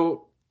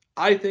 So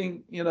I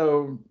think,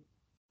 the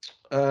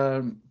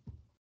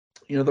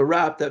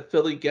rap that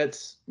Philly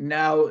gets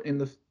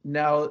nowadays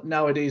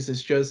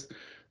is just,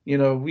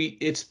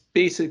 it's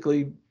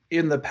basically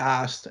in the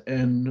past.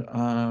 And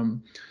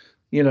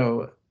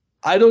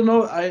I don't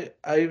know,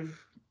 I've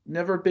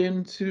never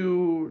been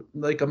to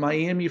like a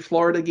Miami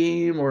Florida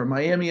game or a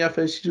Miami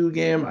FSU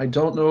game. I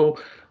don't know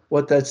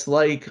what that's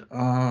like.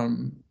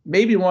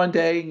 Maybe one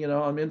day,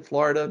 I'm in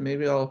Florida,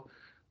 maybe I'll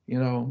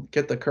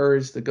get the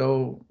courage to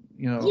go.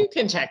 You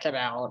can check it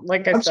out.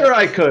 Like I'm sure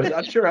I could.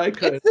 It's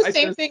the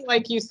same thing,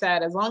 like you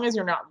said. As long as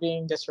you're not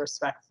being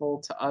disrespectful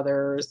to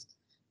others,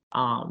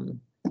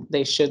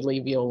 they should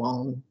leave you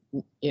alone.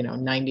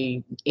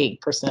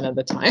 98% of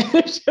the time.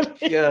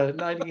 Yeah,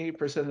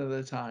 98% of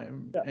the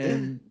time. Yeah.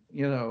 And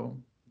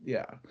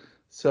yeah.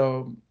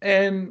 So,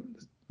 and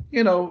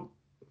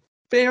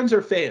fans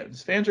are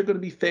fans. Fans are going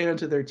to be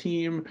fans of their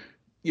team.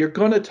 You're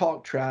going to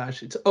talk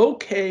trash. It's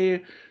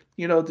okay,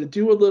 to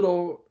do a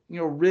little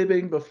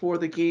ribbing before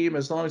the game,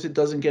 as long as it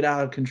doesn't get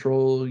out of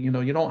control. You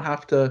don't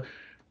have to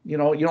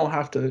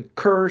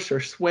curse or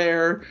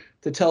swear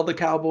to tell the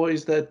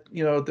Cowboys that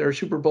their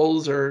Super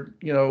Bowls are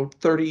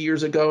 30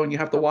 years ago and you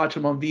have to watch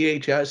them on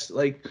VHS.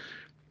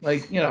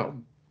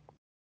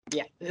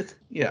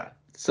 Yeah.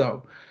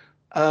 So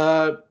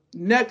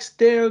next,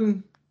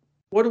 Dan,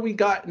 what do we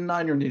got in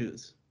Niner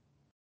news?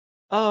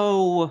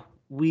 Oh,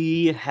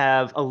 we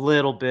have a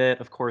little bit.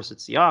 Of course,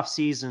 it's the off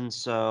season,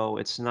 so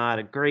it's not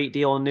a great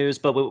deal of news.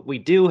 But what we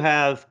do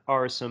have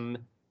are some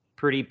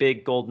pretty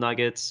big gold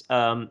nuggets.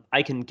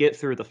 I can get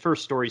through the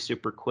first story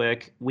super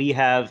quick. We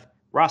have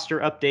roster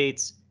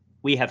updates.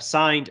 We have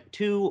signed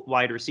 2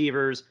 wide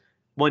receivers,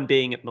 one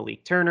being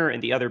Malik Turner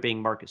and the other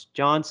being Marcus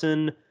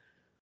Johnson.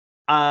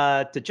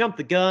 To jump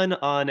the gun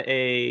on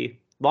a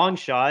long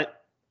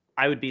shot,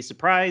 I would be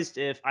surprised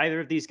if either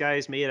of these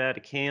guys made it out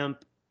of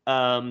camp.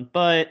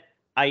 But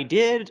I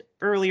did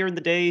earlier in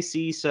the day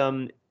see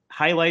some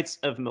highlights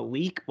of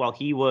Malik while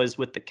he was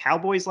with the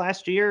Cowboys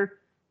last year.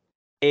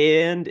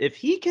 And if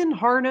he can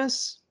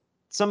harness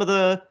some of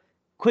the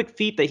quick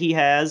feet that he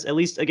has, at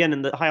least again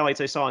in the highlights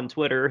I saw on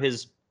Twitter,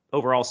 his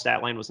overall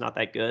stat line was not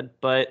that good.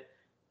 But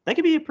that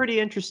could be a pretty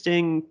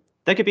interesting.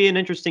 That could be an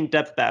interesting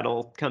depth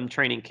battle come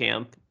training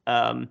camp.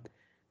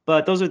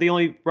 But those are the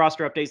only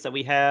roster updates that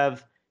we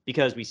have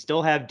because we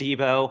still have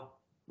Debo,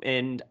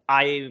 and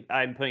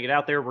I'm putting it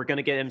out there. We're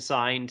gonna get him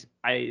signed.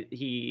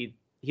 He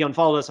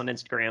unfollowed us on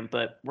Instagram,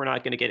 but we're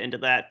not gonna get into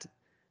that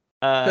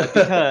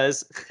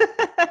because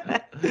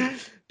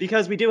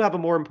because we do have a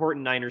more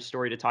important Niners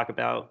story to talk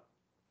about.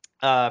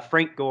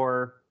 Frank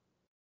Gore,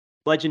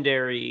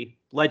 legendary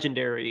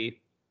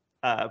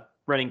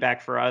running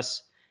back for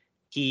us.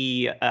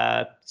 He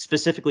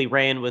specifically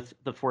ran with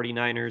the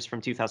 49ers from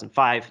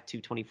 2005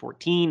 to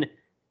 2014.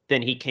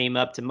 Then he came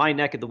up to my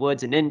neck of the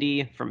woods in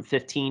Indy from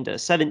 15 to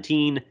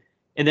 17.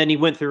 And then he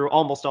went through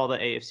almost all the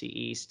AFC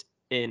East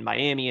in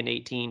Miami in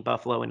 18,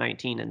 Buffalo in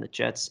 19, and the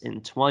Jets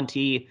in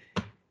 20.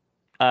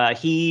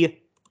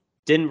 He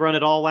didn't run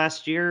at all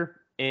last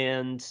year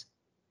and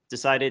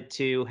decided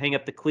to hang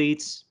up the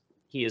cleats.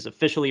 He is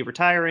officially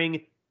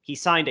retiring. He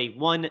signed a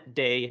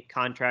one-day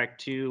contract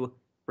to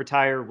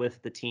retire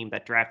with the team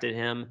that drafted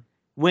him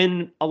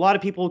when a lot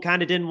of people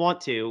kind of didn't want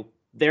to.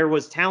 There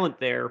was talent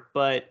there,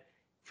 but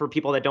for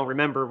people that don't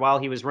remember, while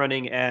he was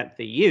running at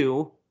the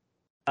U,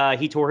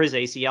 he tore his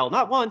ACL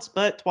not once,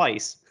 but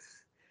twice.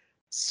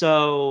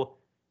 So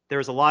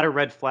there's a lot of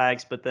red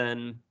flags, but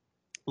then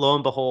lo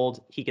and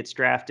behold, he gets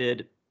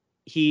drafted.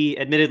 He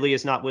admittedly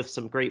is not with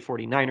some great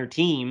 49er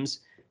teams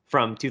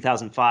from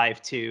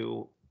 2005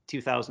 to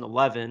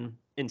 2011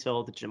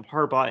 until the Jim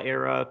Harbaugh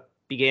era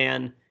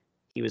began.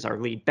 He was our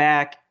lead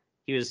back.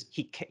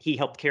 He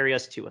helped carry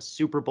us to a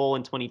Super Bowl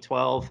in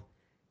 2012.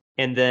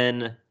 And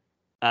then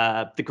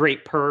the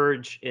Great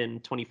Purge in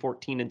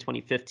 2014 and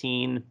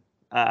 2015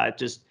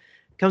 just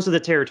comes to the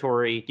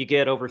territory. You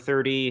get over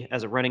 30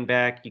 as a running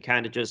back, you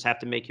kind of just have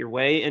to make your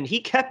way. And he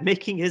kept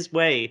making his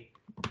way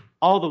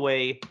all the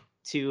way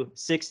to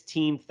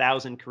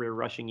 16,000 career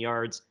rushing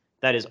yards.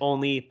 That is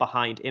only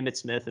behind Emmitt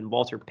Smith and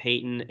Walter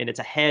Payton, and it's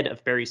ahead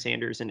of Barry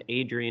Sanders and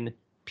Adrian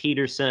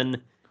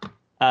Peterson.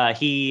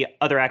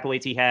 Other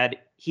accolades he had,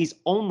 he's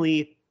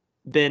only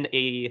been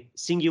a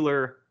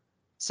singular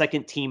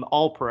second team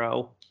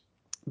All-Pro,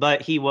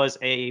 but he was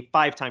a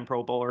 5-time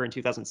Pro Bowler in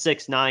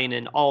 2006, 9,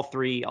 and all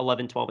 3,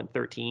 11, 12, and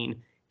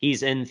 13.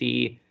 He's in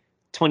the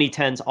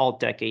 2010s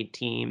All-Decade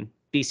Team,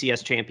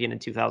 BCS champion in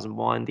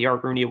 2001, the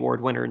Art Rooney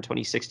Award winner in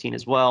 2016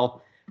 as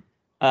well.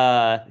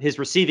 His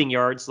receiving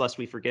yards, lest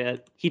we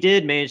forget, he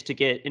did manage to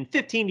get in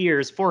 15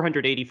 years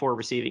 484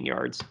 receiving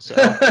yards. So,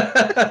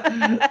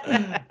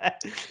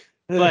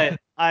 but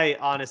I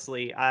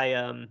honestly,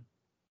 my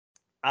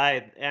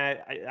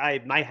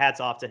hat's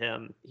off to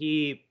him.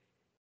 He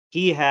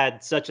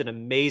had such an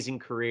amazing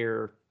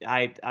career.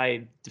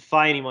 I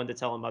defy anyone to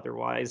tell him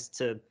otherwise.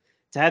 To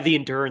have the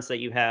endurance that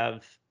you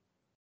have,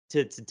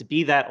 to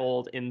be that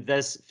old in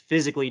this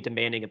physically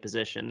demanding a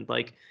position.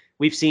 Like,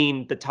 we've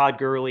seen the Todd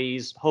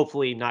Gurley's,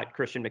 hopefully not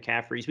Christian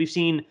McCaffrey's. We've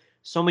seen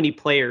so many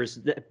players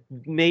that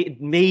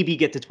maybe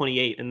get to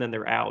 28 and then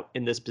they're out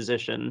in this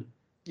position.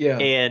 Yeah.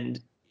 And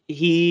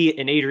he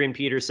and Adrian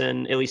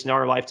Peterson, at least in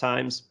our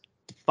lifetimes,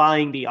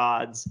 defying the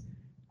odds.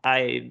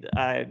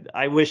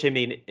 I wish him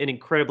an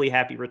incredibly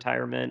happy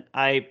retirement.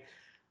 I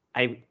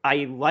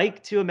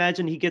like to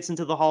imagine he gets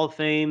into the Hall of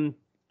Fame.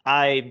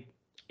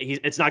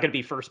 It's not going to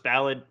be first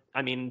ballot.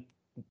 I mean,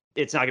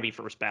 it's not going to be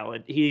first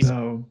ballot. He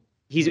wasn't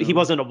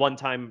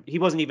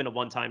even a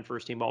one-time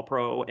first team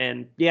All-Pro,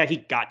 and yeah, he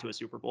got to a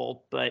Super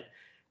Bowl, but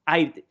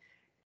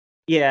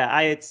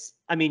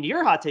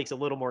your hot take's a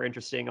little more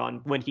interesting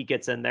on when he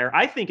gets in there.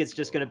 I think it's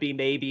just going to be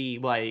maybe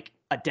like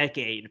a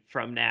decade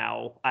from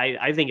now.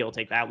 I think it'll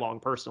take that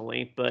long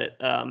personally, but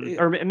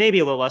or maybe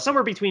a little less,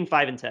 somewhere between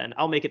 5 and 10.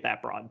 I'll make it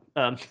that broad.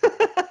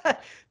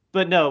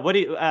 But no, what do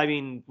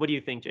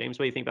you think, James?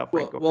 What do you think about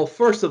Frank Gore? Well,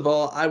 first of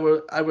all, I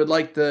would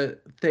like to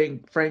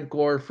thank Frank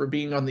Gore for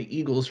being on the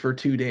Eagles for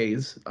 2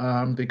 days,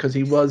 because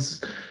he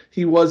was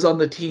on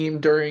the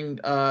team during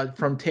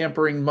from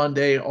tampering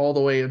Monday all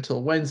the way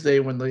until Wednesday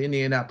when the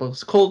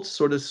Indianapolis Colts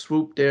sort of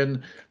swooped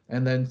in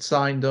and then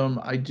signed him.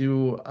 I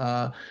do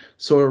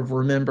sort of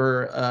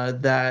remember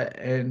that,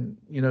 and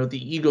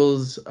the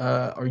Eagles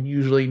are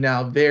usually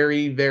now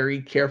very,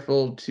 very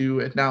careful to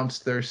announce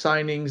their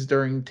signings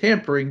during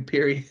tampering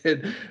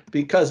period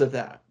because of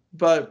that.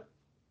 But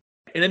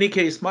in any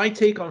case, my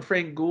take on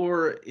Frank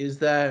Gore is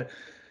that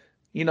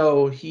he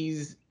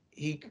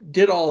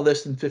did all of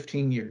this in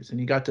 15 years and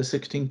he got to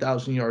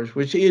 16,000 yards,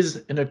 which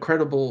is an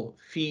incredible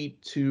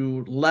feat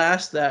to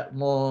last that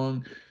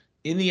long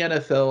in the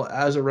NFL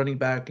as a running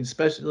back,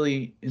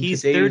 especially in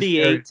he's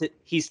today's 38.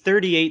 He's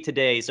 38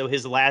 today, so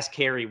his last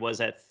carry was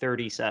at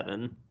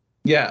 37.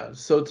 Yeah,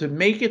 so to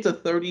make it to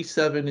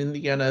 37 in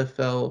the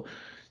NFL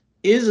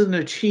is an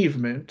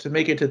achievement. To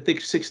make it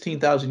to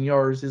 16,000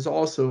 yards is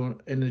also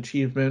an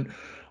achievement.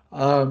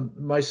 I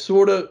would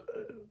sort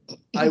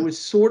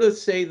of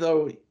say,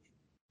 though,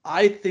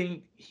 I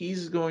think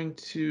he's going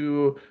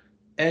to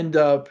end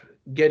up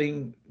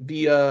getting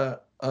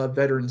via a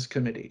veterans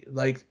committee.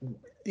 Like,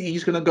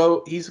 he's gonna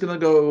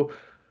go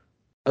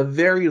a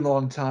very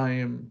long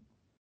time,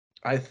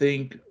 I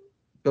think,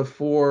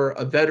 before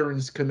a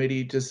veterans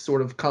committee just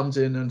sort of comes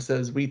in and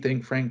says, we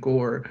think Frank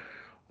Gore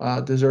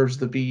deserves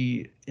to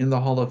be in the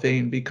Hall of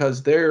Fame,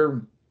 because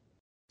they're,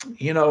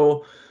 you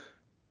know,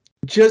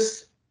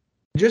 just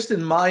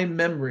in my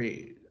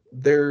memory,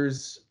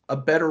 there's a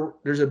better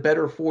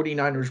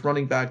 49ers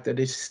running back that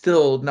is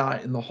still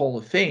not in the Hall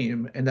of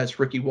Fame, and that's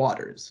Ricky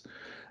Watters.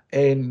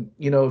 And,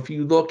 if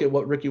you look at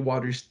what Ricky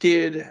Watters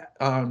did,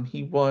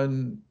 he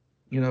won,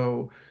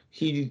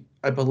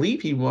 I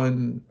believe he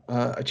won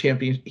a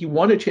champion. He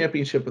won a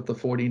championship with the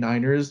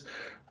 49ers.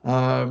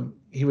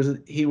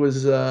 He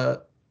was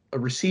a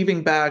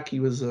receiving back.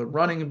 He was a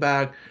running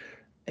back.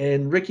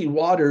 And Ricky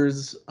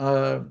Watters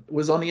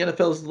was on the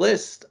NFL's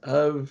list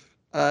of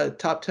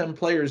top 10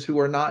 players who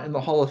are not in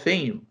the Hall of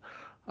Fame.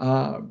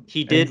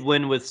 He did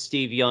win with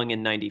Steve Young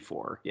in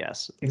 '94.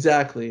 Yes,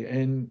 exactly.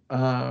 And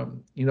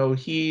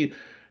he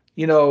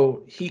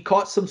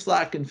caught some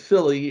slack in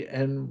Philly,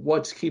 and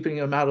what's keeping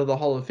him out of the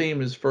Hall of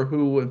Fame is for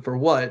who and for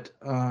what.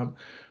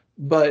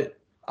 But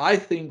I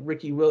think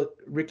Ricky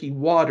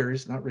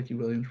Watters, not Ricky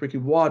Williams, Ricky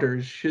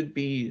Watters should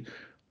be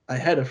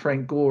ahead of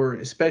Frank Gore,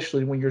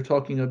 especially when you're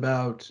talking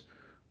about,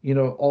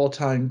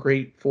 all-time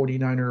great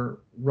 49er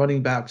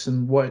running backs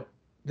and what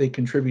they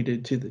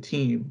contributed to the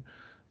team.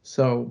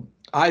 So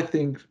I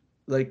think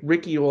like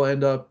Ricky will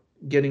end up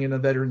getting in a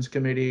veterans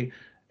committee,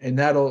 and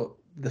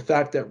the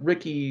fact that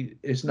Ricky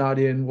is not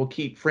in will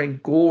keep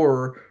Frank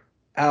Gore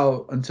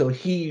out until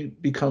he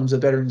becomes a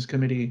veterans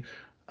committee,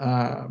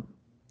 nominee.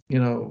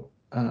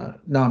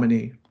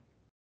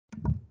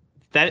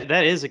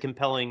 That is a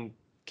compelling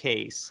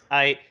case.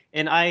 I'm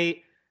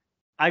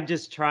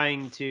just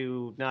trying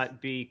to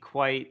not be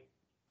quite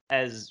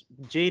as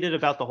jaded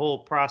about the whole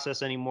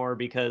process anymore,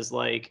 because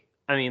I've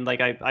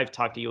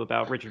talked to you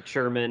about Richard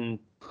Sherman.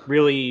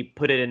 Really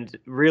put it in.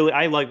 Really,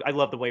 I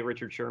love the way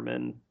Richard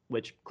Sherman.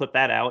 Which clip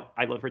that out.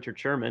 I love Richard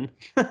Sherman.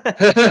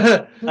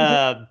 I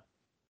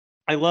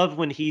love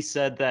when he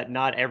said that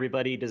not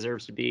everybody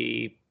deserves to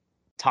be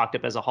talked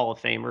up as a Hall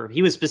of Famer.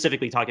 He was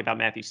specifically talking about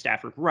Matthew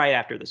Stafford right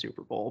after the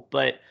Super Bowl,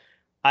 but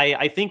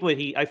I think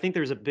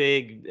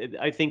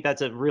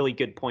that's a really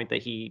good point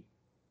that he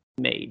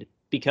made,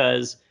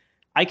 because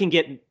I can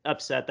get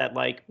upset that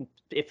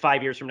if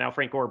 5 years from now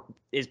Frank Gore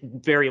is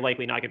very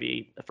likely not going to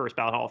be a first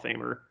ballot Hall of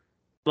Famer,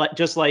 but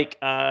just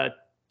 2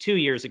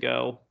 years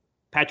ago,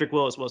 Patrick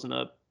Willis wasn't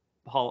a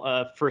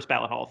first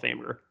ballot Hall of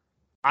Famer.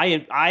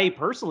 I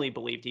personally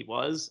believed he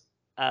was.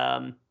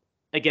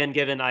 Again,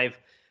 given I've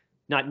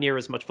not near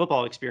as much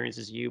football experience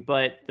as you,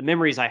 but the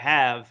memories I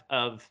have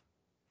of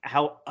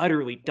how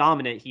utterly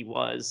dominant he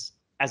was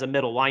as a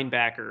middle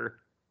linebacker.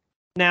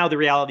 Now the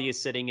reality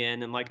is sitting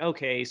in, and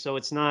okay, so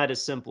it's not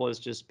as simple as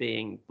just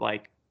being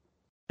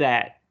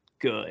that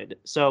good.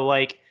 So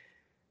I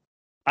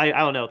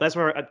don't know. That's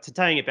where,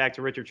 tying it back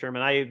to Richard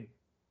Sherman,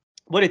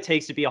 what it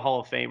takes to be a Hall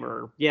of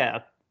Famer. Yeah.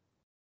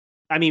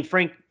 I mean,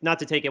 Frank, not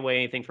to take away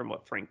anything from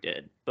what Frank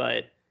did,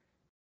 but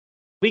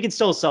we can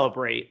still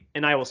celebrate,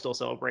 and I will still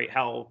celebrate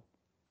how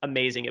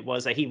amazing it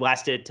was that he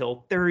lasted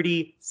till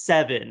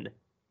 37.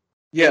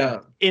 Yeah.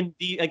 In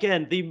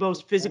the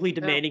most physically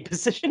demanding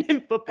position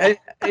in football.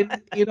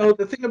 And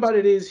the thing about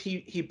it is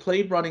he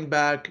played running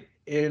back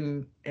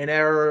in an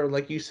era,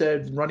 like you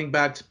said, running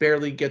backs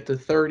barely get to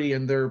 30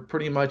 and they're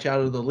pretty much out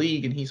of the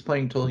league, and he's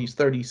playing till he's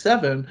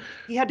 37.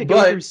 He had to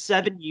go through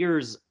 7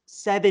 years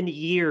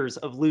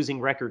of losing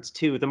records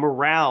too. The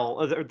morale,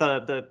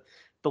 the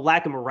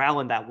lack of morale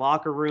in that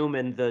locker room,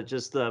 and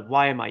the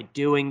why am I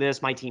doing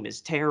this? My team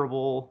is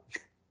terrible.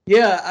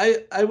 Yeah,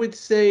 I would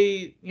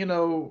say,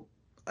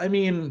 I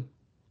mean,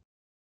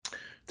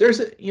 there's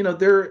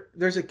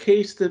a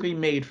case to be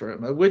made for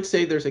him. I would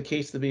say there's a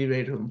case to be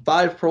made for him.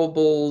 5 Pro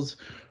Bowls,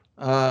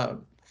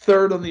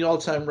 third on the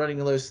all-time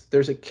running list.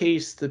 There's a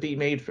case to be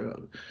made for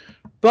him.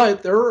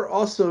 But there's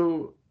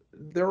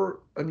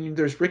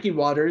Ricky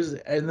Watters,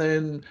 and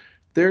then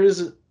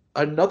there's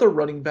another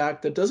running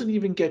back that doesn't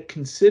even get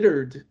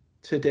considered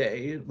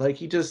today.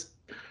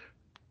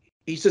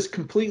 He's just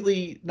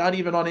completely not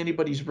even on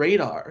anybody's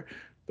radar.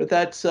 But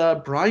that's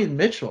Brian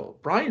Mitchell.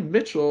 Brian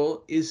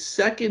Mitchell is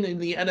second in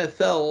the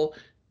NFL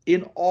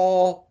in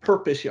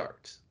all-purpose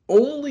yards,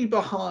 only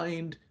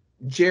behind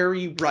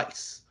Jerry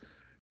Rice.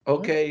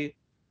 Okay,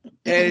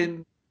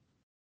 and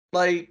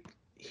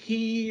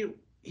he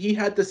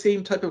had the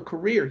same type of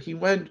career. He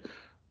went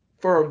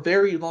for a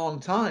very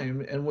long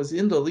time and was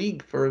in the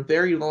league for a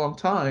very long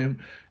time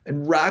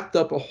and racked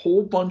up a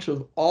whole bunch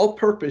of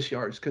all-purpose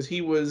yards because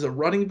he was a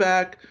running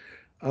back.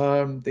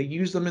 They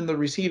used him in the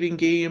receiving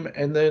game,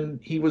 and then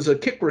he was a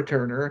kick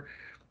returner,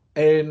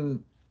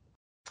 and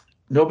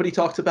nobody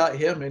talks about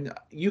him. And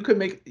you could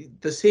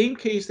make the same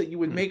case that you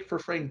would make for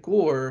Frank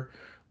Gore.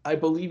 I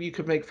believe you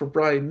could make for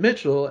Brian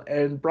Mitchell,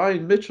 and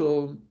Brian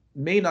Mitchell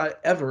may not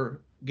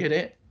ever get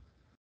in.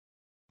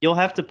 You'll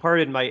have to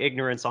pardon my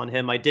ignorance on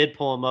him. I did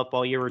pull him up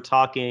while you were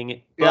talking.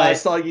 Yeah, I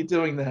saw you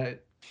doing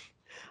that.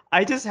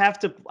 I just have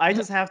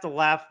to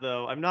laugh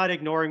though. I'm not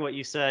ignoring what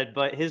you said,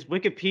 but his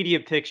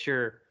Wikipedia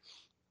picture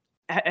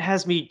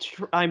has me.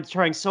 I'm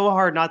trying so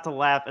hard not to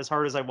laugh as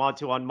hard as I want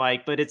to on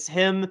mic, but it's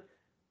him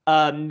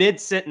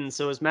mid-sentence,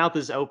 so his mouth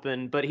is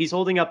open, but he's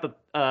holding up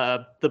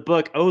the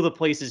book, Oh, the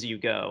Places You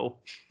Go.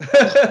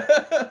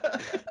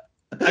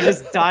 I'm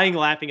just dying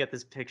laughing at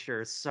this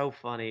picture. It's so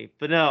funny.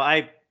 But no,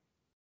 I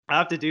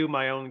have to do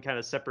my own kind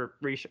of separate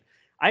research.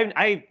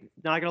 I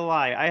not gonna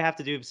lie, I have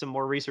to do some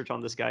more research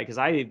on this guy because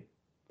I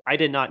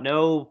did not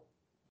know.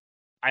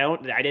 I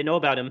didn't know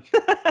about him.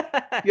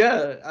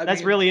 Yeah,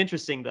 That's really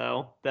interesting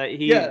though that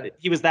Yeah.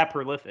 he was that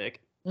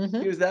prolific.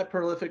 He was that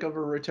prolific of a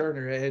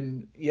returner,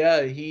 and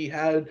yeah, he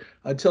had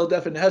until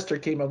Devin Hester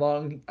came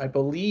along. I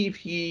believe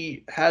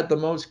he had the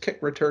most kick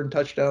return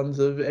touchdowns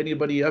of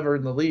anybody ever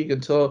in the league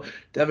until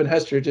Devin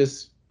Hester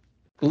just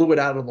blew it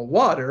out of the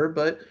water.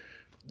 But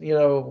you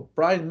know,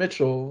 Brian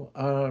Mitchell,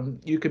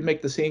 you could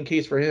make the same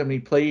case for him. He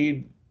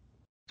played.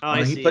 Oh,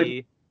 I He see.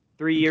 played.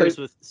 3 years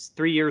with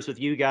 3 years with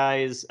you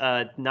guys.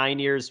 9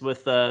 years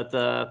with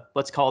the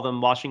let's call them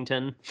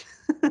Washington.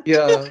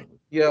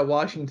 Yeah,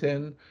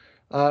 Washington.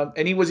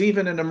 And he was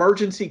even an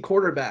emergency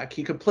quarterback.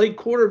 He could play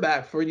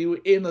quarterback for you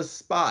in a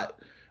spot.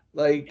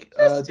 Like,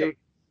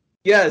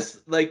 yes,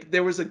 like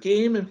there was a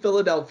game in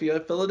Philadelphia.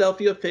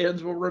 Philadelphia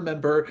fans will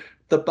remember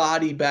the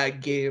body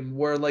bag game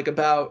where like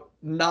about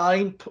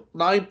nine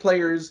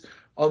players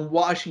on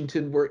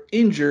Washington were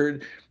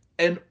injured,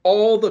 and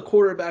all the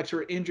quarterbacks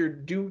were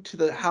injured due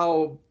to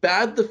how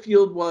bad the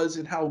field was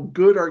and how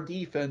good our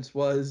defense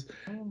was.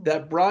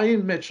 That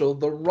Brian Mitchell,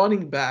 the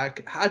running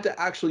back, had to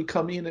actually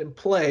come in and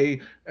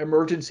play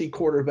emergency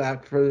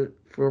quarterback for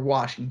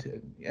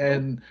Washington.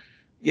 And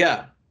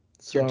yeah,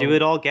 so You're do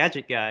it all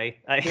gadget guy.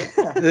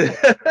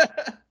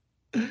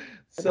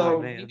 so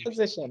man.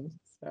 Position.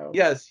 So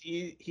yes,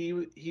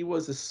 he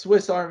was a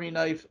Swiss Army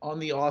knife on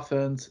the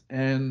offense,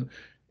 and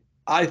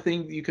I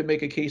think you could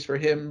make a case for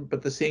him,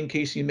 but the same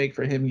case you make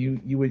for him,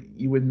 you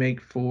would make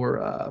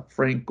for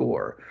Frank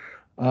Gore.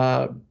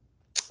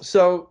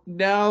 So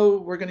now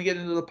we're going to get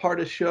into the part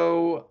of the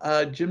show,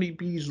 Jimmy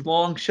B's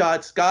long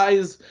shots.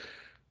 Guys,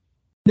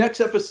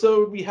 next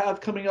episode we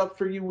have coming up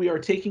for you, we are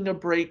taking a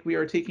break. We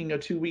are taking a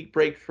 2-week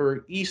break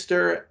for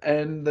Easter,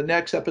 and the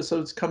next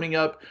episodes coming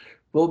up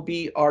will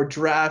be our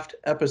draft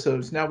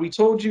episodes. Now, we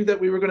told you that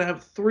we were going to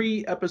have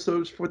 3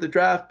 episodes for the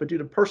draft, but due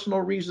to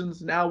personal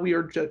reasons, now we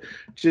are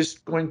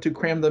just going to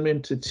cram them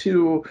into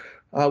 2.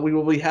 We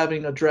will be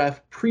having a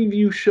draft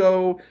preview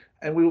show,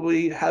 and we will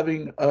be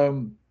having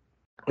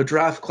a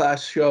draft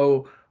class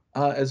show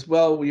as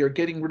well. We are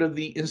getting rid of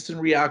the instant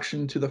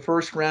reaction to the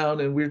first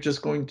round, and we're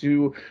just going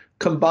to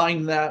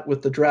combine that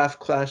with the draft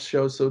class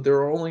show. So there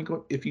are only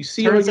if you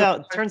see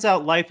turns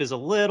out life is a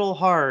little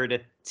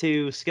hard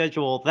to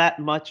schedule that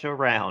much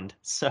around.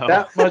 So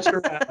that much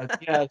around,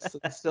 yes.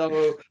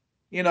 So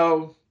you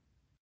know,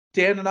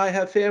 Dan and I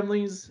have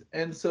families,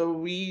 and so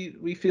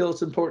we feel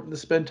it's important to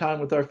spend time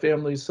with our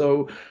families.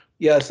 So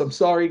yes, I'm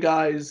sorry,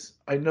 guys.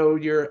 I know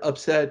you're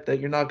upset that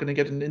you're not going to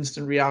get an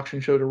instant reaction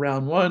show to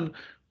round 1,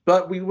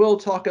 but we will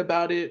talk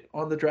about it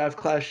on the draft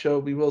class show.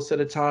 We will set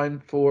a time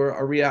for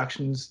our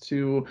reactions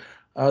to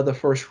the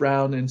first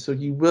round, and so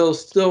you will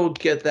still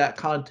get that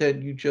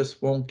content. You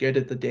just won't get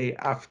it the day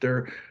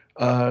after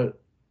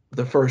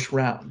the first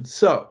round.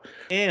 So,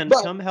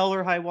 come hell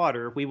or high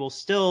water, we will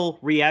still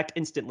react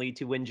instantly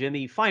to when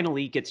Jimmy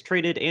finally gets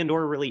traded and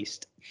or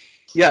released.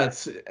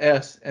 Yes,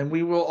 and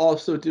we will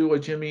also do a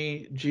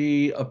Jimmy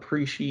G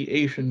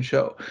appreciation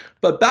show.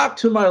 But back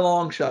to my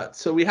long shot.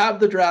 So we have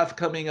the draft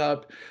coming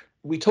up.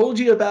 We told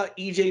you about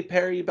EJ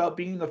Perry, about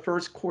being the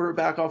first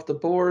quarterback off the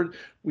board.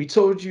 We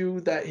told you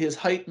that his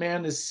hype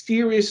man is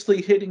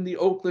seriously hitting the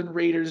Oakland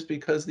Raiders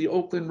because the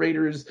Oakland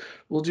Raiders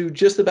will do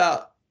just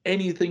about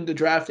anything to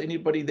draft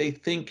anybody they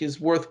think is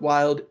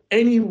worthwhile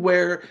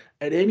anywhere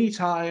at any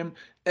time.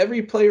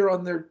 Every player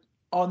on their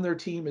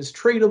team is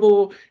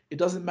tradable. It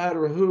doesn't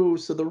matter who.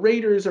 So the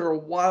Raiders are a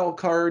wild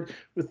card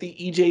with the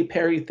EJ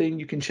Perry thing.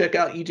 You can check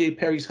out EJ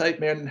Perry's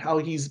hype man and how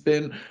he's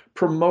been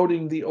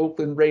promoting the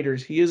Oakland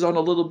Raiders. He is on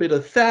a little bit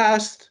of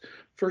fast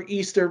for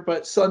Easter,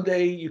 but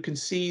Sunday you can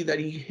see that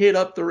he hit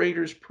up the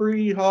Raiders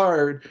pretty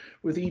hard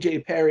with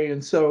EJ Perry.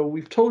 And so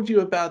we've told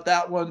you about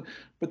that one,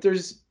 but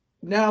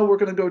now we're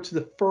going to go to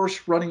the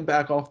first running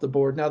back off the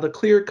board. Now, the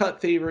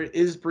clear-cut favorite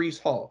is Breece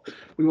Hall.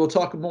 We will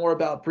talk more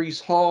about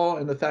Breece Hall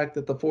and the fact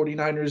that the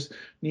 49ers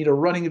need a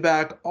running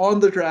back on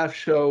the draft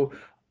show.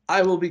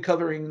 I will be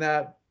covering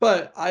that,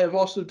 but I have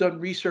also done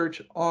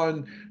research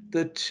on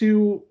the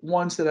 2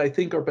 ones that I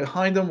think are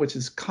behind them, which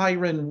is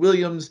Kyren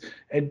Williams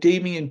and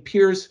Dameon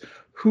Pierce,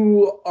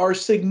 who are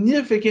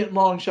significant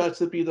long shots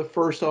to be the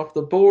first off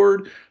the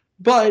board,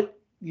 but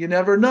you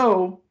never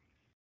know.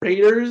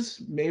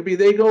 Raiders, maybe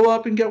they go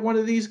up and get one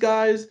of these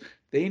guys.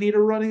 They need a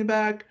running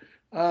back.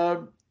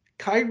 Kyren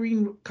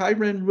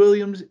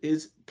Williams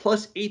is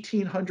plus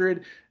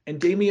 1,800, and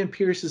Dameon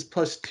Pierce is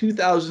plus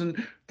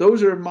 2,000.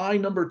 Those are my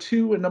number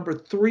 2 and number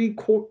 3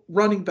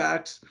 running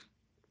backs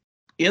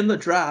in the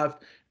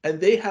draft, and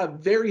they have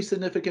very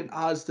significant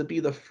odds to be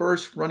the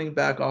first running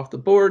back off the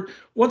board.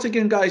 Once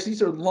again, guys,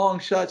 these are long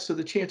shots, so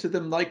the chance of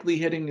them likely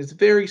hitting is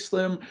very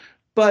slim,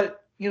 but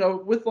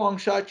with long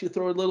shots, you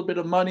throw a little bit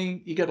of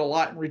money, you get a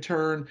lot in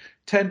return.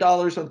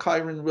 $10 on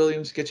Kyron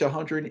Williams gets you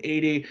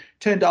 180.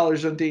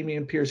 $10 on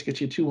Damian Pierce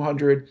gets you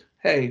 200.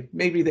 Hey,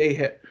 maybe they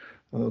hit.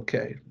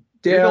 Okay.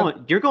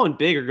 You're going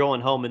big or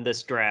going home in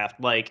this draft.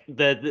 Like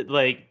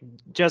like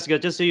Jessica,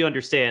 just so you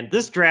understand,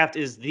 this draft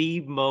is the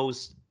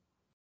most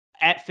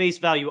at face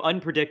value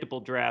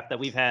unpredictable draft that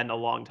we've had in a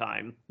long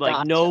time. Like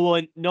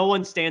Gotcha. no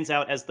one stands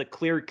out as the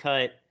clear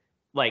cut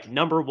like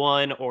number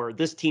one, or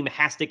this team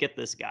has to get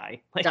this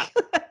guy. Like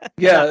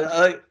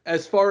yeah,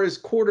 as far as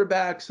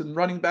quarterbacks and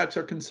running backs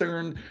are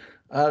concerned,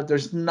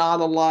 there's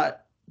not a lot.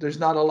 There's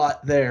not a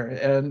lot there,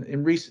 and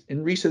in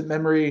recent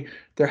memory,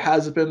 there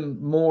has been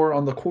more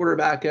on the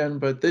quarterback end.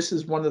 But this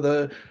is one of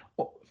the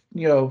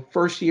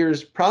first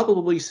years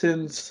probably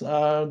since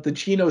the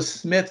Geno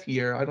Smith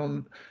year.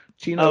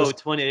 Geno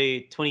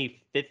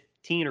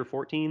 2015 or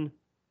 14.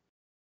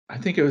 I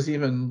think it was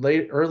even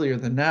earlier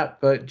than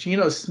that. But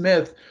Geno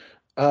Smith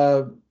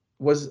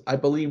was, I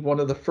believe, one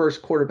of the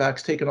first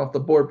quarterbacks taken off the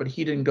board, but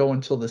he didn't go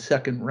until the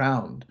second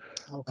round.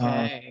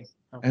 Okay.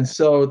 And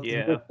so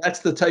yeah,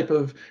 that's the type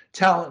of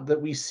talent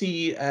that we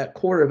see at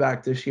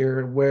quarterback this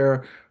year,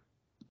 where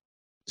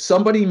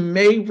somebody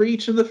may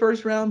reach in the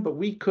first round, but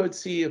we could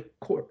see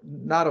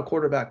not a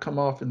quarterback come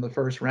off in the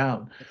first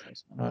round.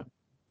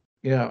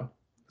 Yeah.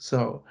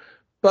 So,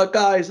 but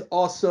guys,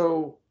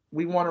 also,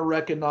 we want to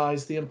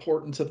recognize the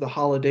importance of the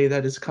holiday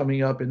that is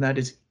coming up, and that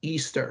is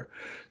Easter.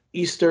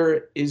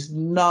 Easter is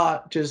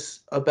not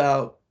just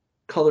about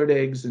colored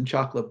eggs and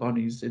chocolate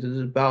bunnies. It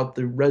is about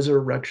the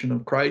resurrection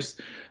of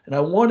Christ. And I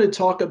want to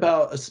talk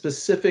about a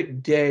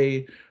specific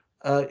day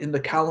in the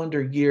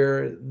calendar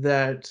year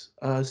that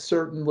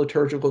certain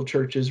liturgical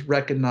churches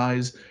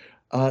recognize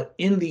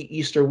in the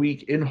Easter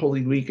week, in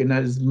Holy Week, and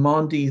that is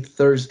Maundy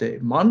Thursday.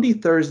 Maundy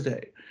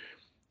Thursday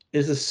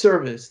is a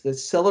service that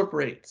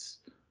celebrates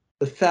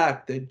the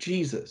fact that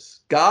Jesus,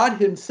 God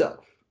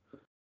himself,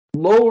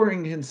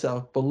 lowering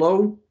himself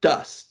below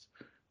dust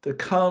to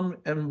come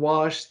and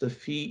wash the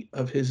feet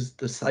of his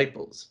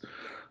disciples.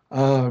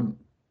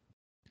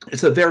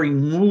 It's a very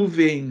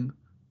moving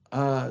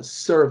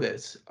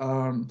service.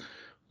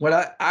 When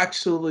I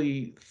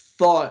actually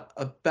thought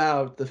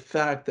about the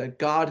fact that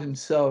God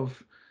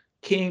himself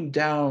came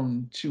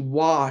down to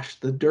wash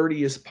the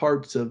dirtiest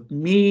parts of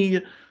me,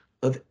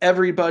 of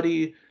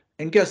everybody,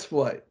 and guess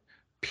what?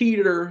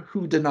 Peter,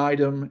 who denied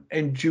him,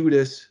 and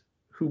Judas,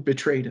 who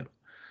betrayed him.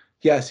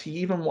 Yes, he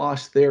even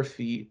washed their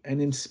feet.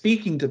 And in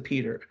speaking to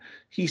Peter,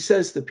 he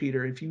says to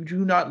Peter, if you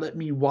do not let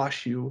me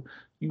wash you,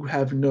 you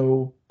have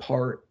no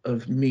part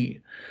of me.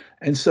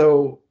 And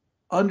so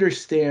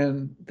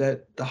understand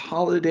that the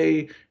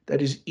holiday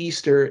that is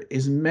Easter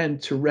is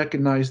meant to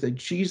recognize that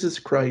Jesus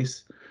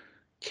Christ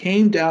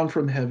came down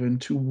from heaven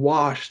to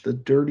wash the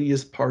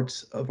dirtiest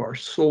parts of our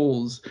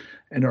souls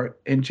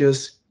and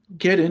just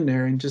get in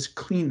there and just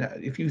clean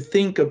that. If you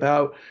think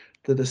about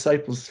the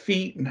disciples'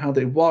 feet and how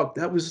they walked,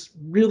 that was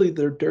really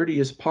their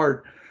dirtiest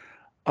part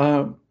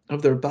of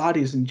their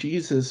bodies. And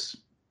Jesus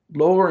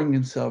lowering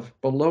himself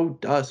below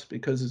dust,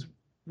 because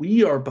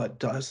we are but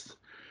dust.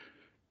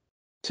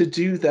 To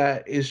do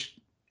that is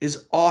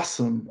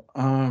awesome.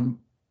 And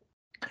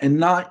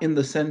not in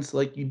the sense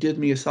like, you did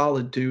me a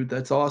solid, dude,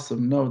 that's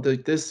awesome. No,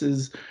 this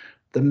is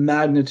the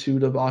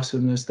magnitude of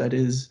awesomeness that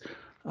is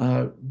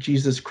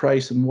Jesus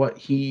Christ and what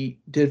he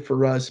did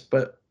for us,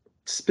 but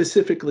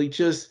specifically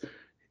just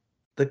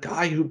the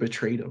guy who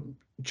betrayed him,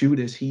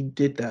 Judas, he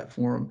did that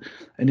for him.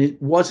 And it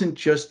wasn't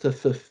just to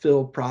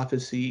fulfill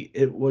prophecy,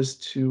 it was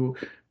to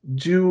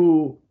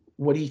do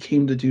what he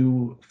came to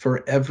do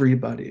for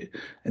everybody.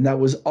 And that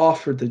was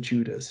offered to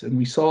Judas. And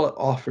we saw it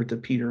offered to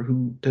Peter,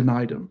 who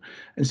denied him.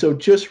 And so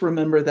just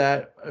remember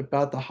that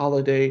about the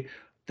holiday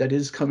that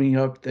is coming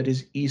up, that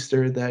is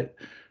Easter, that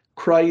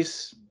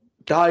Christ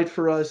died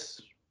for us,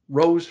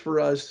 rose for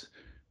us,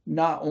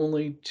 not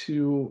only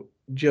to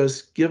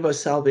just give us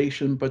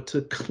salvation, but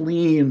to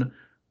clean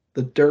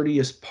the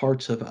dirtiest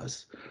parts of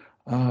us.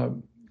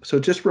 So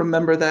just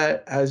remember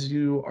that as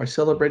you are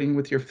celebrating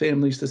with your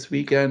families this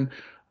weekend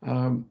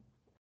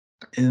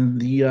in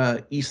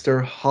the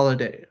Easter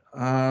holiday.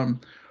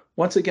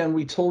 Once again,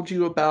 we told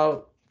you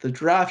about the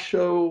draft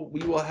show.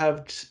 We will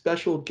have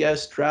special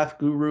guest draft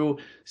guru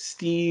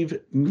Steve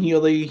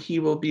Neely. He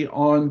will be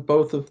on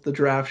both of the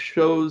draft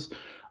shows.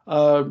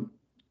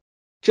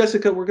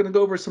 Jessica, we're going to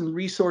go over some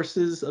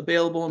resources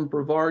available in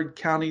Brevard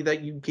County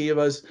that you gave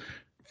us.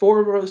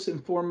 First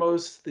and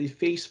foremost, the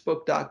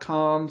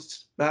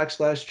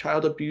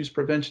facebook.com/Child Abuse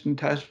Prevention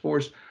Task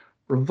Force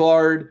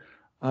Brevard.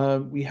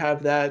 We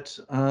have that.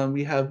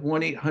 We have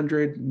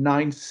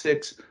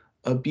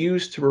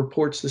 1-800-96-ABUSE to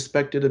report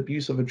suspected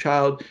abuse of a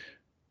child.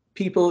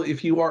 People,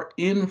 if you are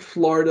in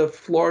Florida,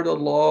 Florida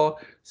law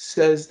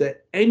says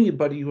that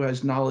anybody who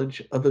has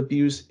knowledge of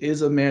abuse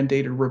is a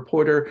mandated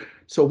reporter.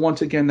 So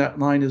once again, that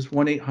line is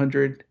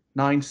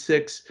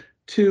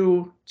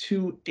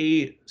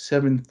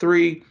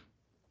 1-800-962-2873.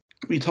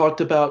 We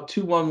talked about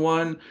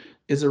 211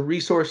 is a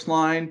resource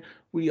line.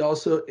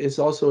 It's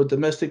also a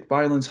domestic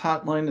violence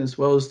hotline, as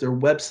well as their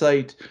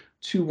website,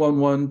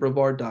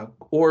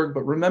 211brevard.org.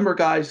 But remember,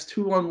 guys,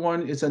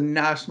 211 is a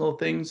national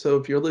thing. So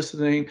if you're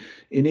listening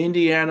in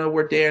Indiana,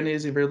 where Dan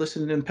is, if you're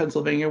listening in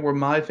Pennsylvania, where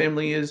my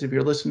family is, if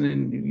you're listening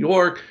in New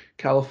York,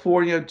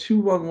 California,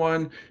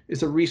 211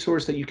 is a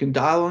resource that you can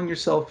dial on your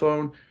cell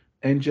phone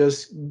and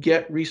just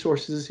get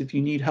resources if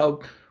you need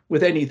help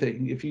with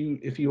anything. If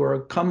you are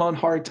come on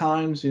hard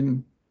times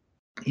and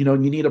you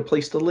need a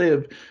place to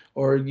live,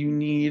 or you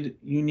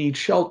need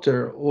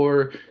shelter,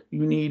 or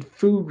you need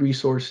food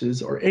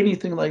resources, or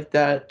anything like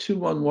that,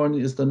 211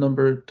 is the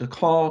number to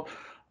call.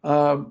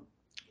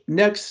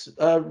 Next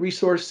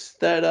resource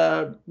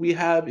that we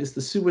have is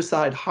the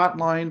suicide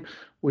hotline,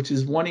 which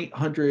is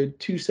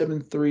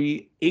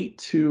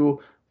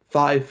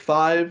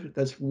 1-800-273-8255.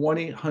 That's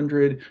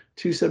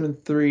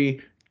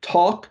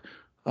 1-800-273-TALK.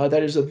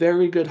 That is a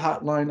very good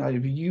hotline. I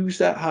have used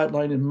that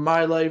hotline in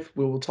my life.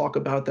 We will talk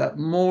about that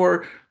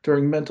more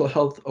during Mental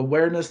Health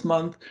Awareness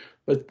Month.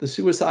 But the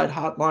suicide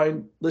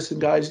hotline, listen,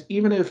 guys,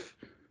 even if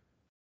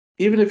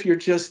you're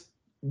just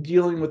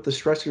dealing with the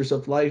stressors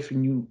of life,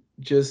 and you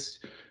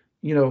just,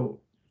 even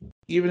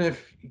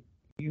if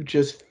you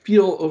just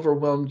feel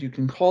overwhelmed, you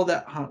can call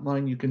that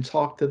hotline. You can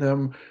talk to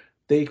them.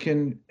 They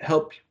can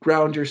help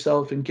ground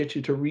yourself and get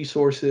you to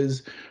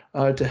resources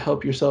to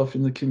help yourself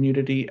in the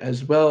community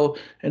as well.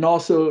 And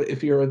also,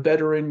 if you're a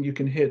veteran, you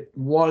can hit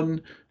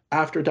 1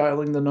 after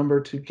dialing the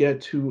number to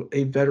get to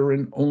a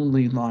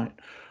veteran-only line.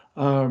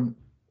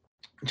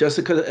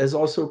 Jessica has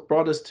also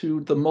brought us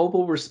to the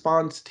Mobile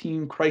Response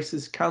Team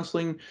Crisis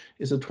Counseling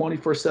is a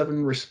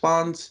 24/7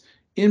 response,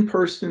 in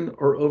person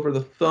or over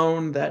the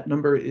phone. That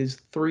number is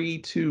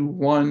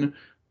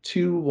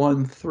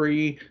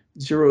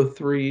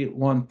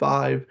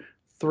 321-213-0315,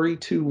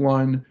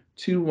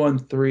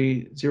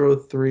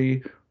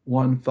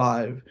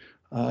 321-213-0315.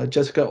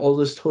 Jessica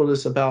Oldest told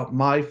us about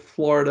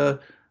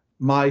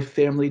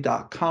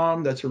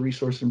myfamily.com. That's a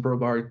resource in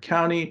Brevard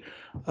County.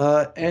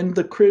 And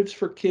the Cribs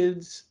for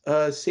Kids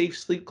Safe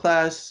Sleep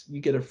class. You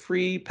get a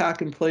free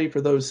pack and play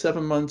for those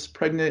 7 months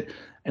pregnant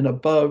and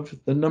above.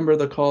 The number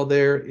to call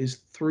there is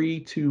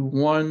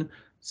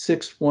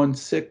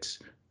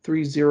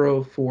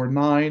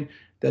 321-616-3049.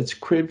 That's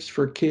Cribs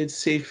for Kids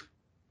Safe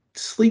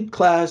Sleep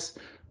class,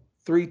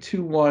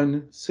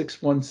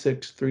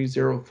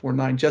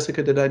 321-616-3049.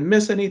 Jessica, did I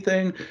miss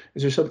anything?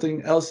 Is there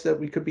something else that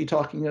we could be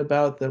talking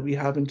about that we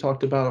haven't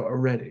talked about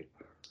already?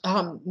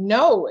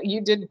 No, you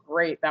did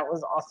great. That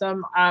was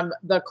awesome.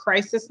 The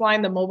crisis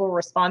line, the mobile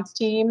response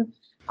team,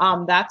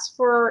 that's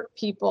for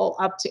people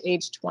up to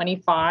age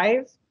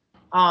 25.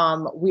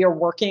 We are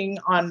working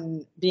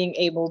on being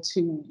able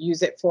to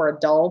use it for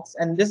adults.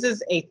 And this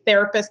is a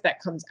therapist that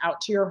comes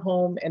out to your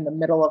home in the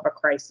middle of a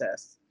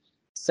crisis.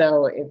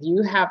 So if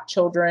you have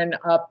children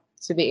up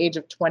to the age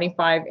of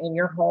 25 in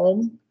your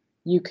home,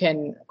 you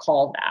can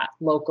call that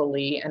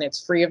locally, and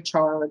it's free of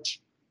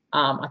charge.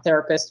 A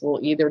therapist will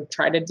either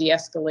try to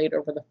de-escalate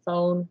over the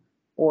phone,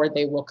 or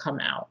they will come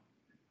out.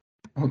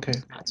 Okay.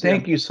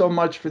 Thank you so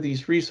much for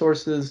these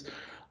resources.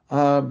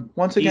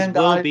 Once again,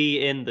 these will guys,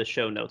 be in the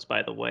show notes,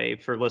 by the way,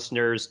 for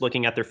listeners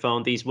looking at their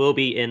phone. These will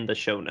be in the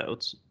show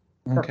notes.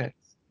 Okay.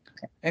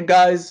 And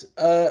guys,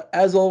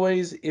 as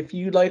always, if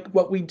you like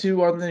what we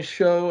do on this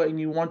show and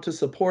you want to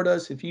support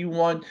us, if you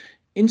want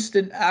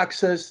instant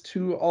access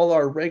to all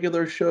our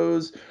regular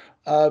shows,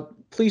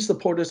 please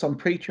support us on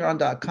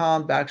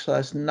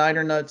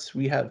patreon.com/ninernuts.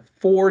 We have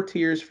 4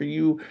 tiers for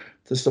you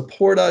to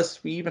support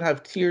us. We even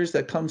have tiers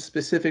that come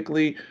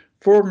specifically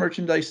for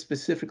merchandise,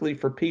 specifically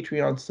for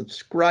Patreon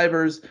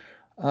subscribers.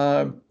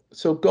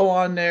 So go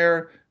on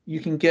there.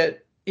 You can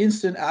get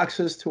instant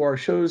access to our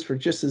shows for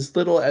just as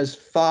little as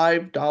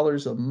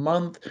 $5 a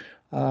month.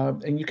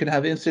 And you can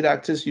have instant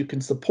access. You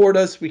can support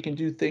us. We can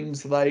do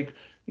things like,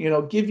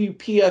 give you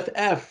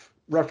PFF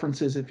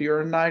references if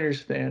you're a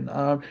Niners fan.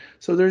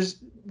 So there's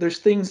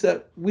things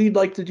that we'd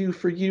like to do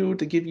for you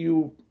to give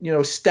you,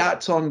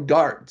 stats on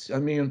guards. I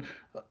mean,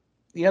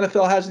 the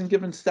NFL hasn't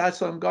given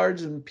stats on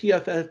guards, and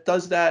PFF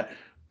does that.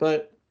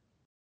 But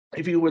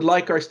if you would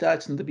like our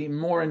stats and to be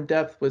more in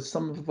depth with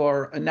some of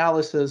our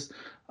analysis,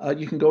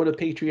 you can go to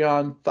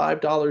Patreon.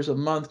 $5 a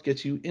month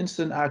gets you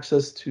instant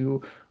access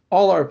to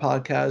all our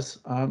podcasts,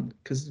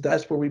 because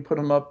that's where we put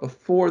them up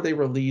before they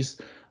release.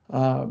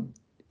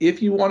 If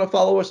you want to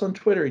follow us on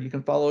Twitter, you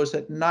can follow us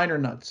at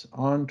NinerNuts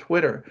on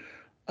Twitter.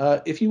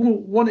 If you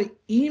want to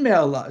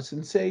email us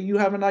and say you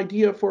have an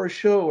idea for a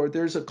show, or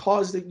there's a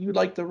cause that you'd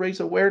like to raise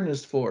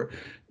awareness for,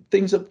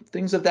 things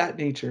of that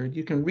nature,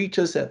 you can reach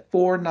us at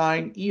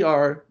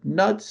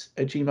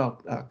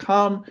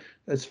 49ernuts@gmail.com.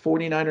 That's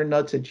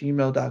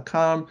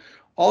 49ernuts@gmail.com.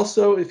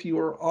 Also, if you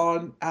are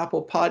on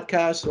Apple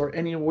Podcasts or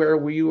anywhere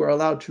where you are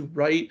allowed to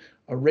write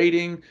a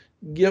rating,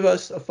 give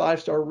us a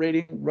 5-star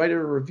rating, write a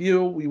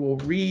review. We will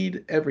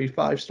read every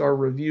 5-star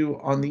review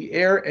on the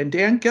air. And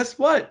Dan, guess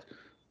what?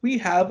 We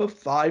have a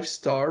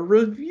 5-star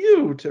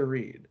review to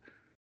read.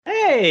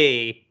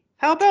 Hey,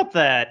 how about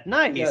that?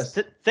 Nice. Yes.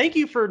 Thank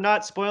you for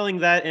not spoiling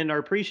that in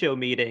our pre-show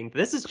meeting.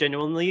 This is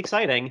genuinely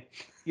exciting.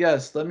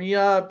 Yes, let me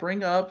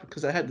bring up,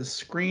 because I had to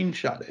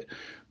screenshot it.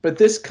 but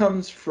this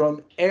comes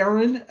from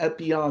Aaron at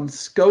Beyond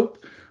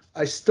Scope.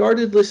 I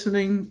started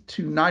listening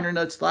to Niner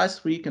Nuts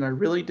last week, and I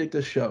really dig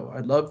the show. I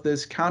love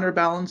this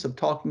counterbalance of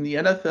talking the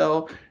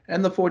NFL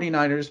and the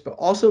 49ers, but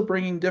also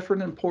bringing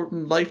different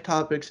important life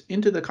topics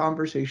into the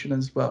conversation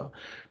as well.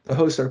 The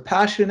hosts are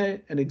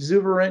passionate and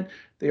exuberant.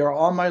 They are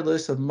on my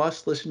list of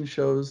must-listen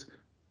shows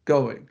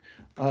going.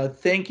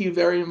 Thank you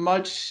very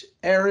much,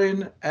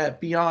 Aaron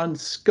at Beyond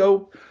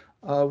Scope.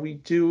 We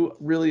do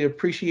really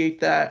appreciate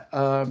that.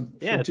 Yeah,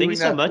 thank you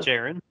so much,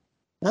 Aaron.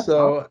 That's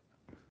So, awesome.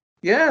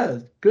 yeah,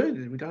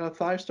 good. We got a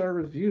 5-star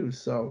review.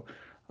 So,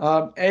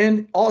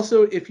 and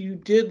also, if you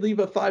did leave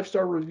a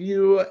 5-star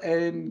review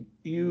and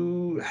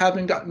you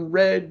haven't gotten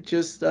read,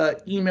 just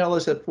email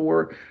us at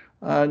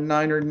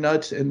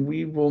 4NinerNuts, and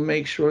we will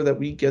make sure that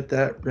we get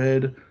that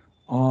read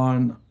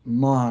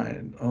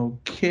online.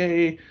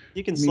 Okay.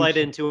 You can slide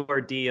into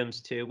our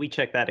DMs too. We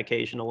check that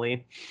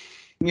occasionally.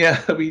 Yeah,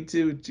 we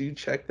do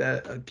check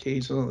that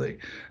occasionally.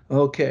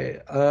 Okay.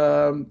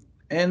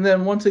 And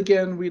then once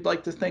again, we'd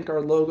like to thank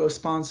our logo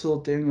sponsor,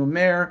 Daniel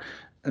Mayer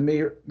and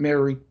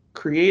Mary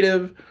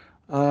Creative.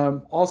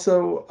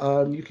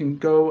 Also, you can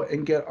go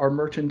and get our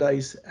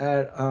merchandise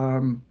at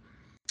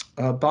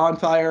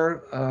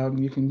Bonfire.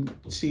 You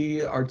can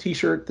see our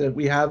t-shirt that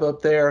we have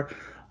up there.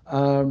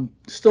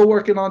 Still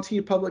working on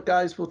TeePublic,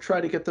 guys. We'll try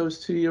to get those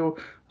to you.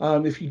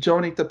 If you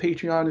donate to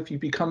Patreon, if you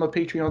become a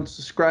Patreon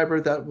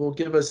subscriber, that will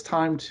give us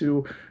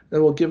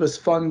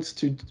funds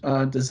to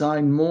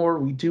design more.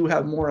 We do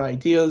have more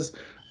ideas.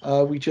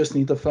 We just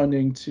need the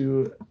funding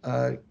to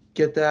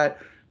get that.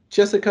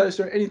 Jessica, is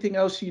there anything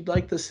else you'd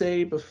like to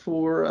say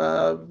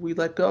before we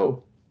let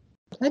go?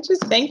 I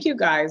just thank you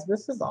guys.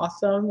 This is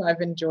awesome.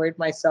 I've enjoyed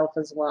myself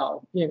as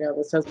well.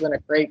 This has been a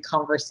great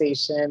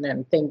conversation,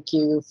 and thank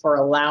you for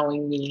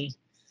allowing me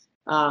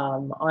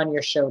on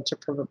your show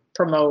to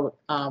promote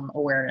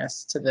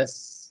awareness to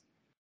this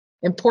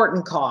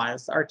important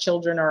cause. Our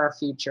children are our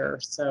future,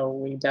 so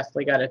we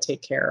definitely got to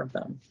take care of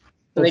them.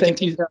 So they can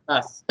take care of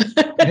us.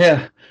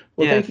 Yeah.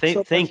 Well, yeah.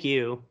 Thank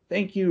you.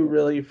 Thank you,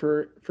 really,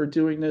 for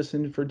doing this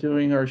and for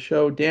doing our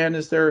show. Dan,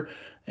 is there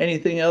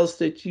anything else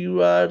that you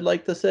would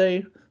like to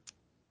say?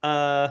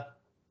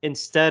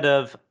 Instead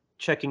of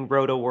checking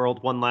Roto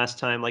World one last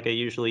time like I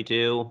usually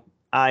do,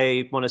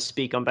 I want to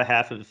speak on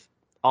behalf of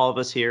all of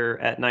us here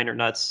at Niner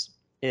Nuts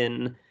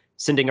in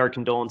sending our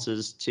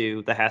condolences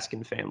to the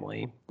Haskin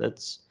family.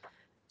 That's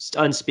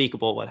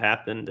unspeakable what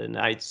happened, and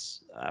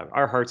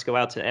our hearts go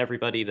out to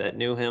everybody that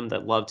knew him,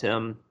 that loved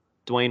him.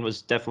 Dwayne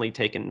was definitely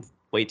taken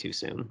way too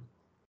soon.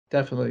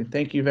 Definitely.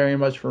 Thank you very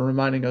much for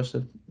reminding us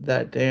of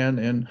that, Dan.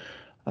 And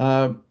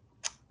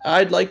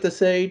I'd like to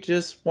say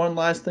just one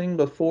last thing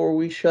before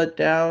we shut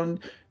down.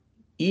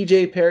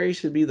 EJ Perry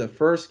should be the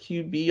first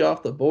QB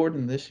off the board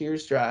in this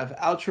year's draft.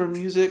 Outro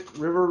music,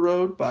 River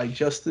Road by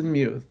Justin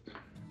Muth.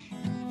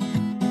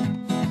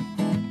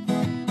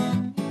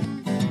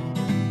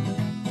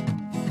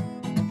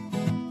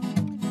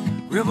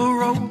 River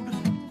Road,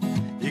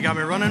 you got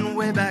me running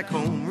way back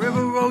home.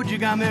 River Road, you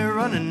got me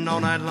running all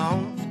night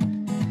long.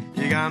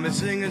 You got me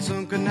singing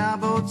some canal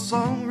boat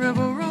song.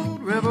 River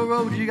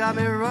Road, you got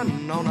me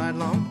running all night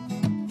long.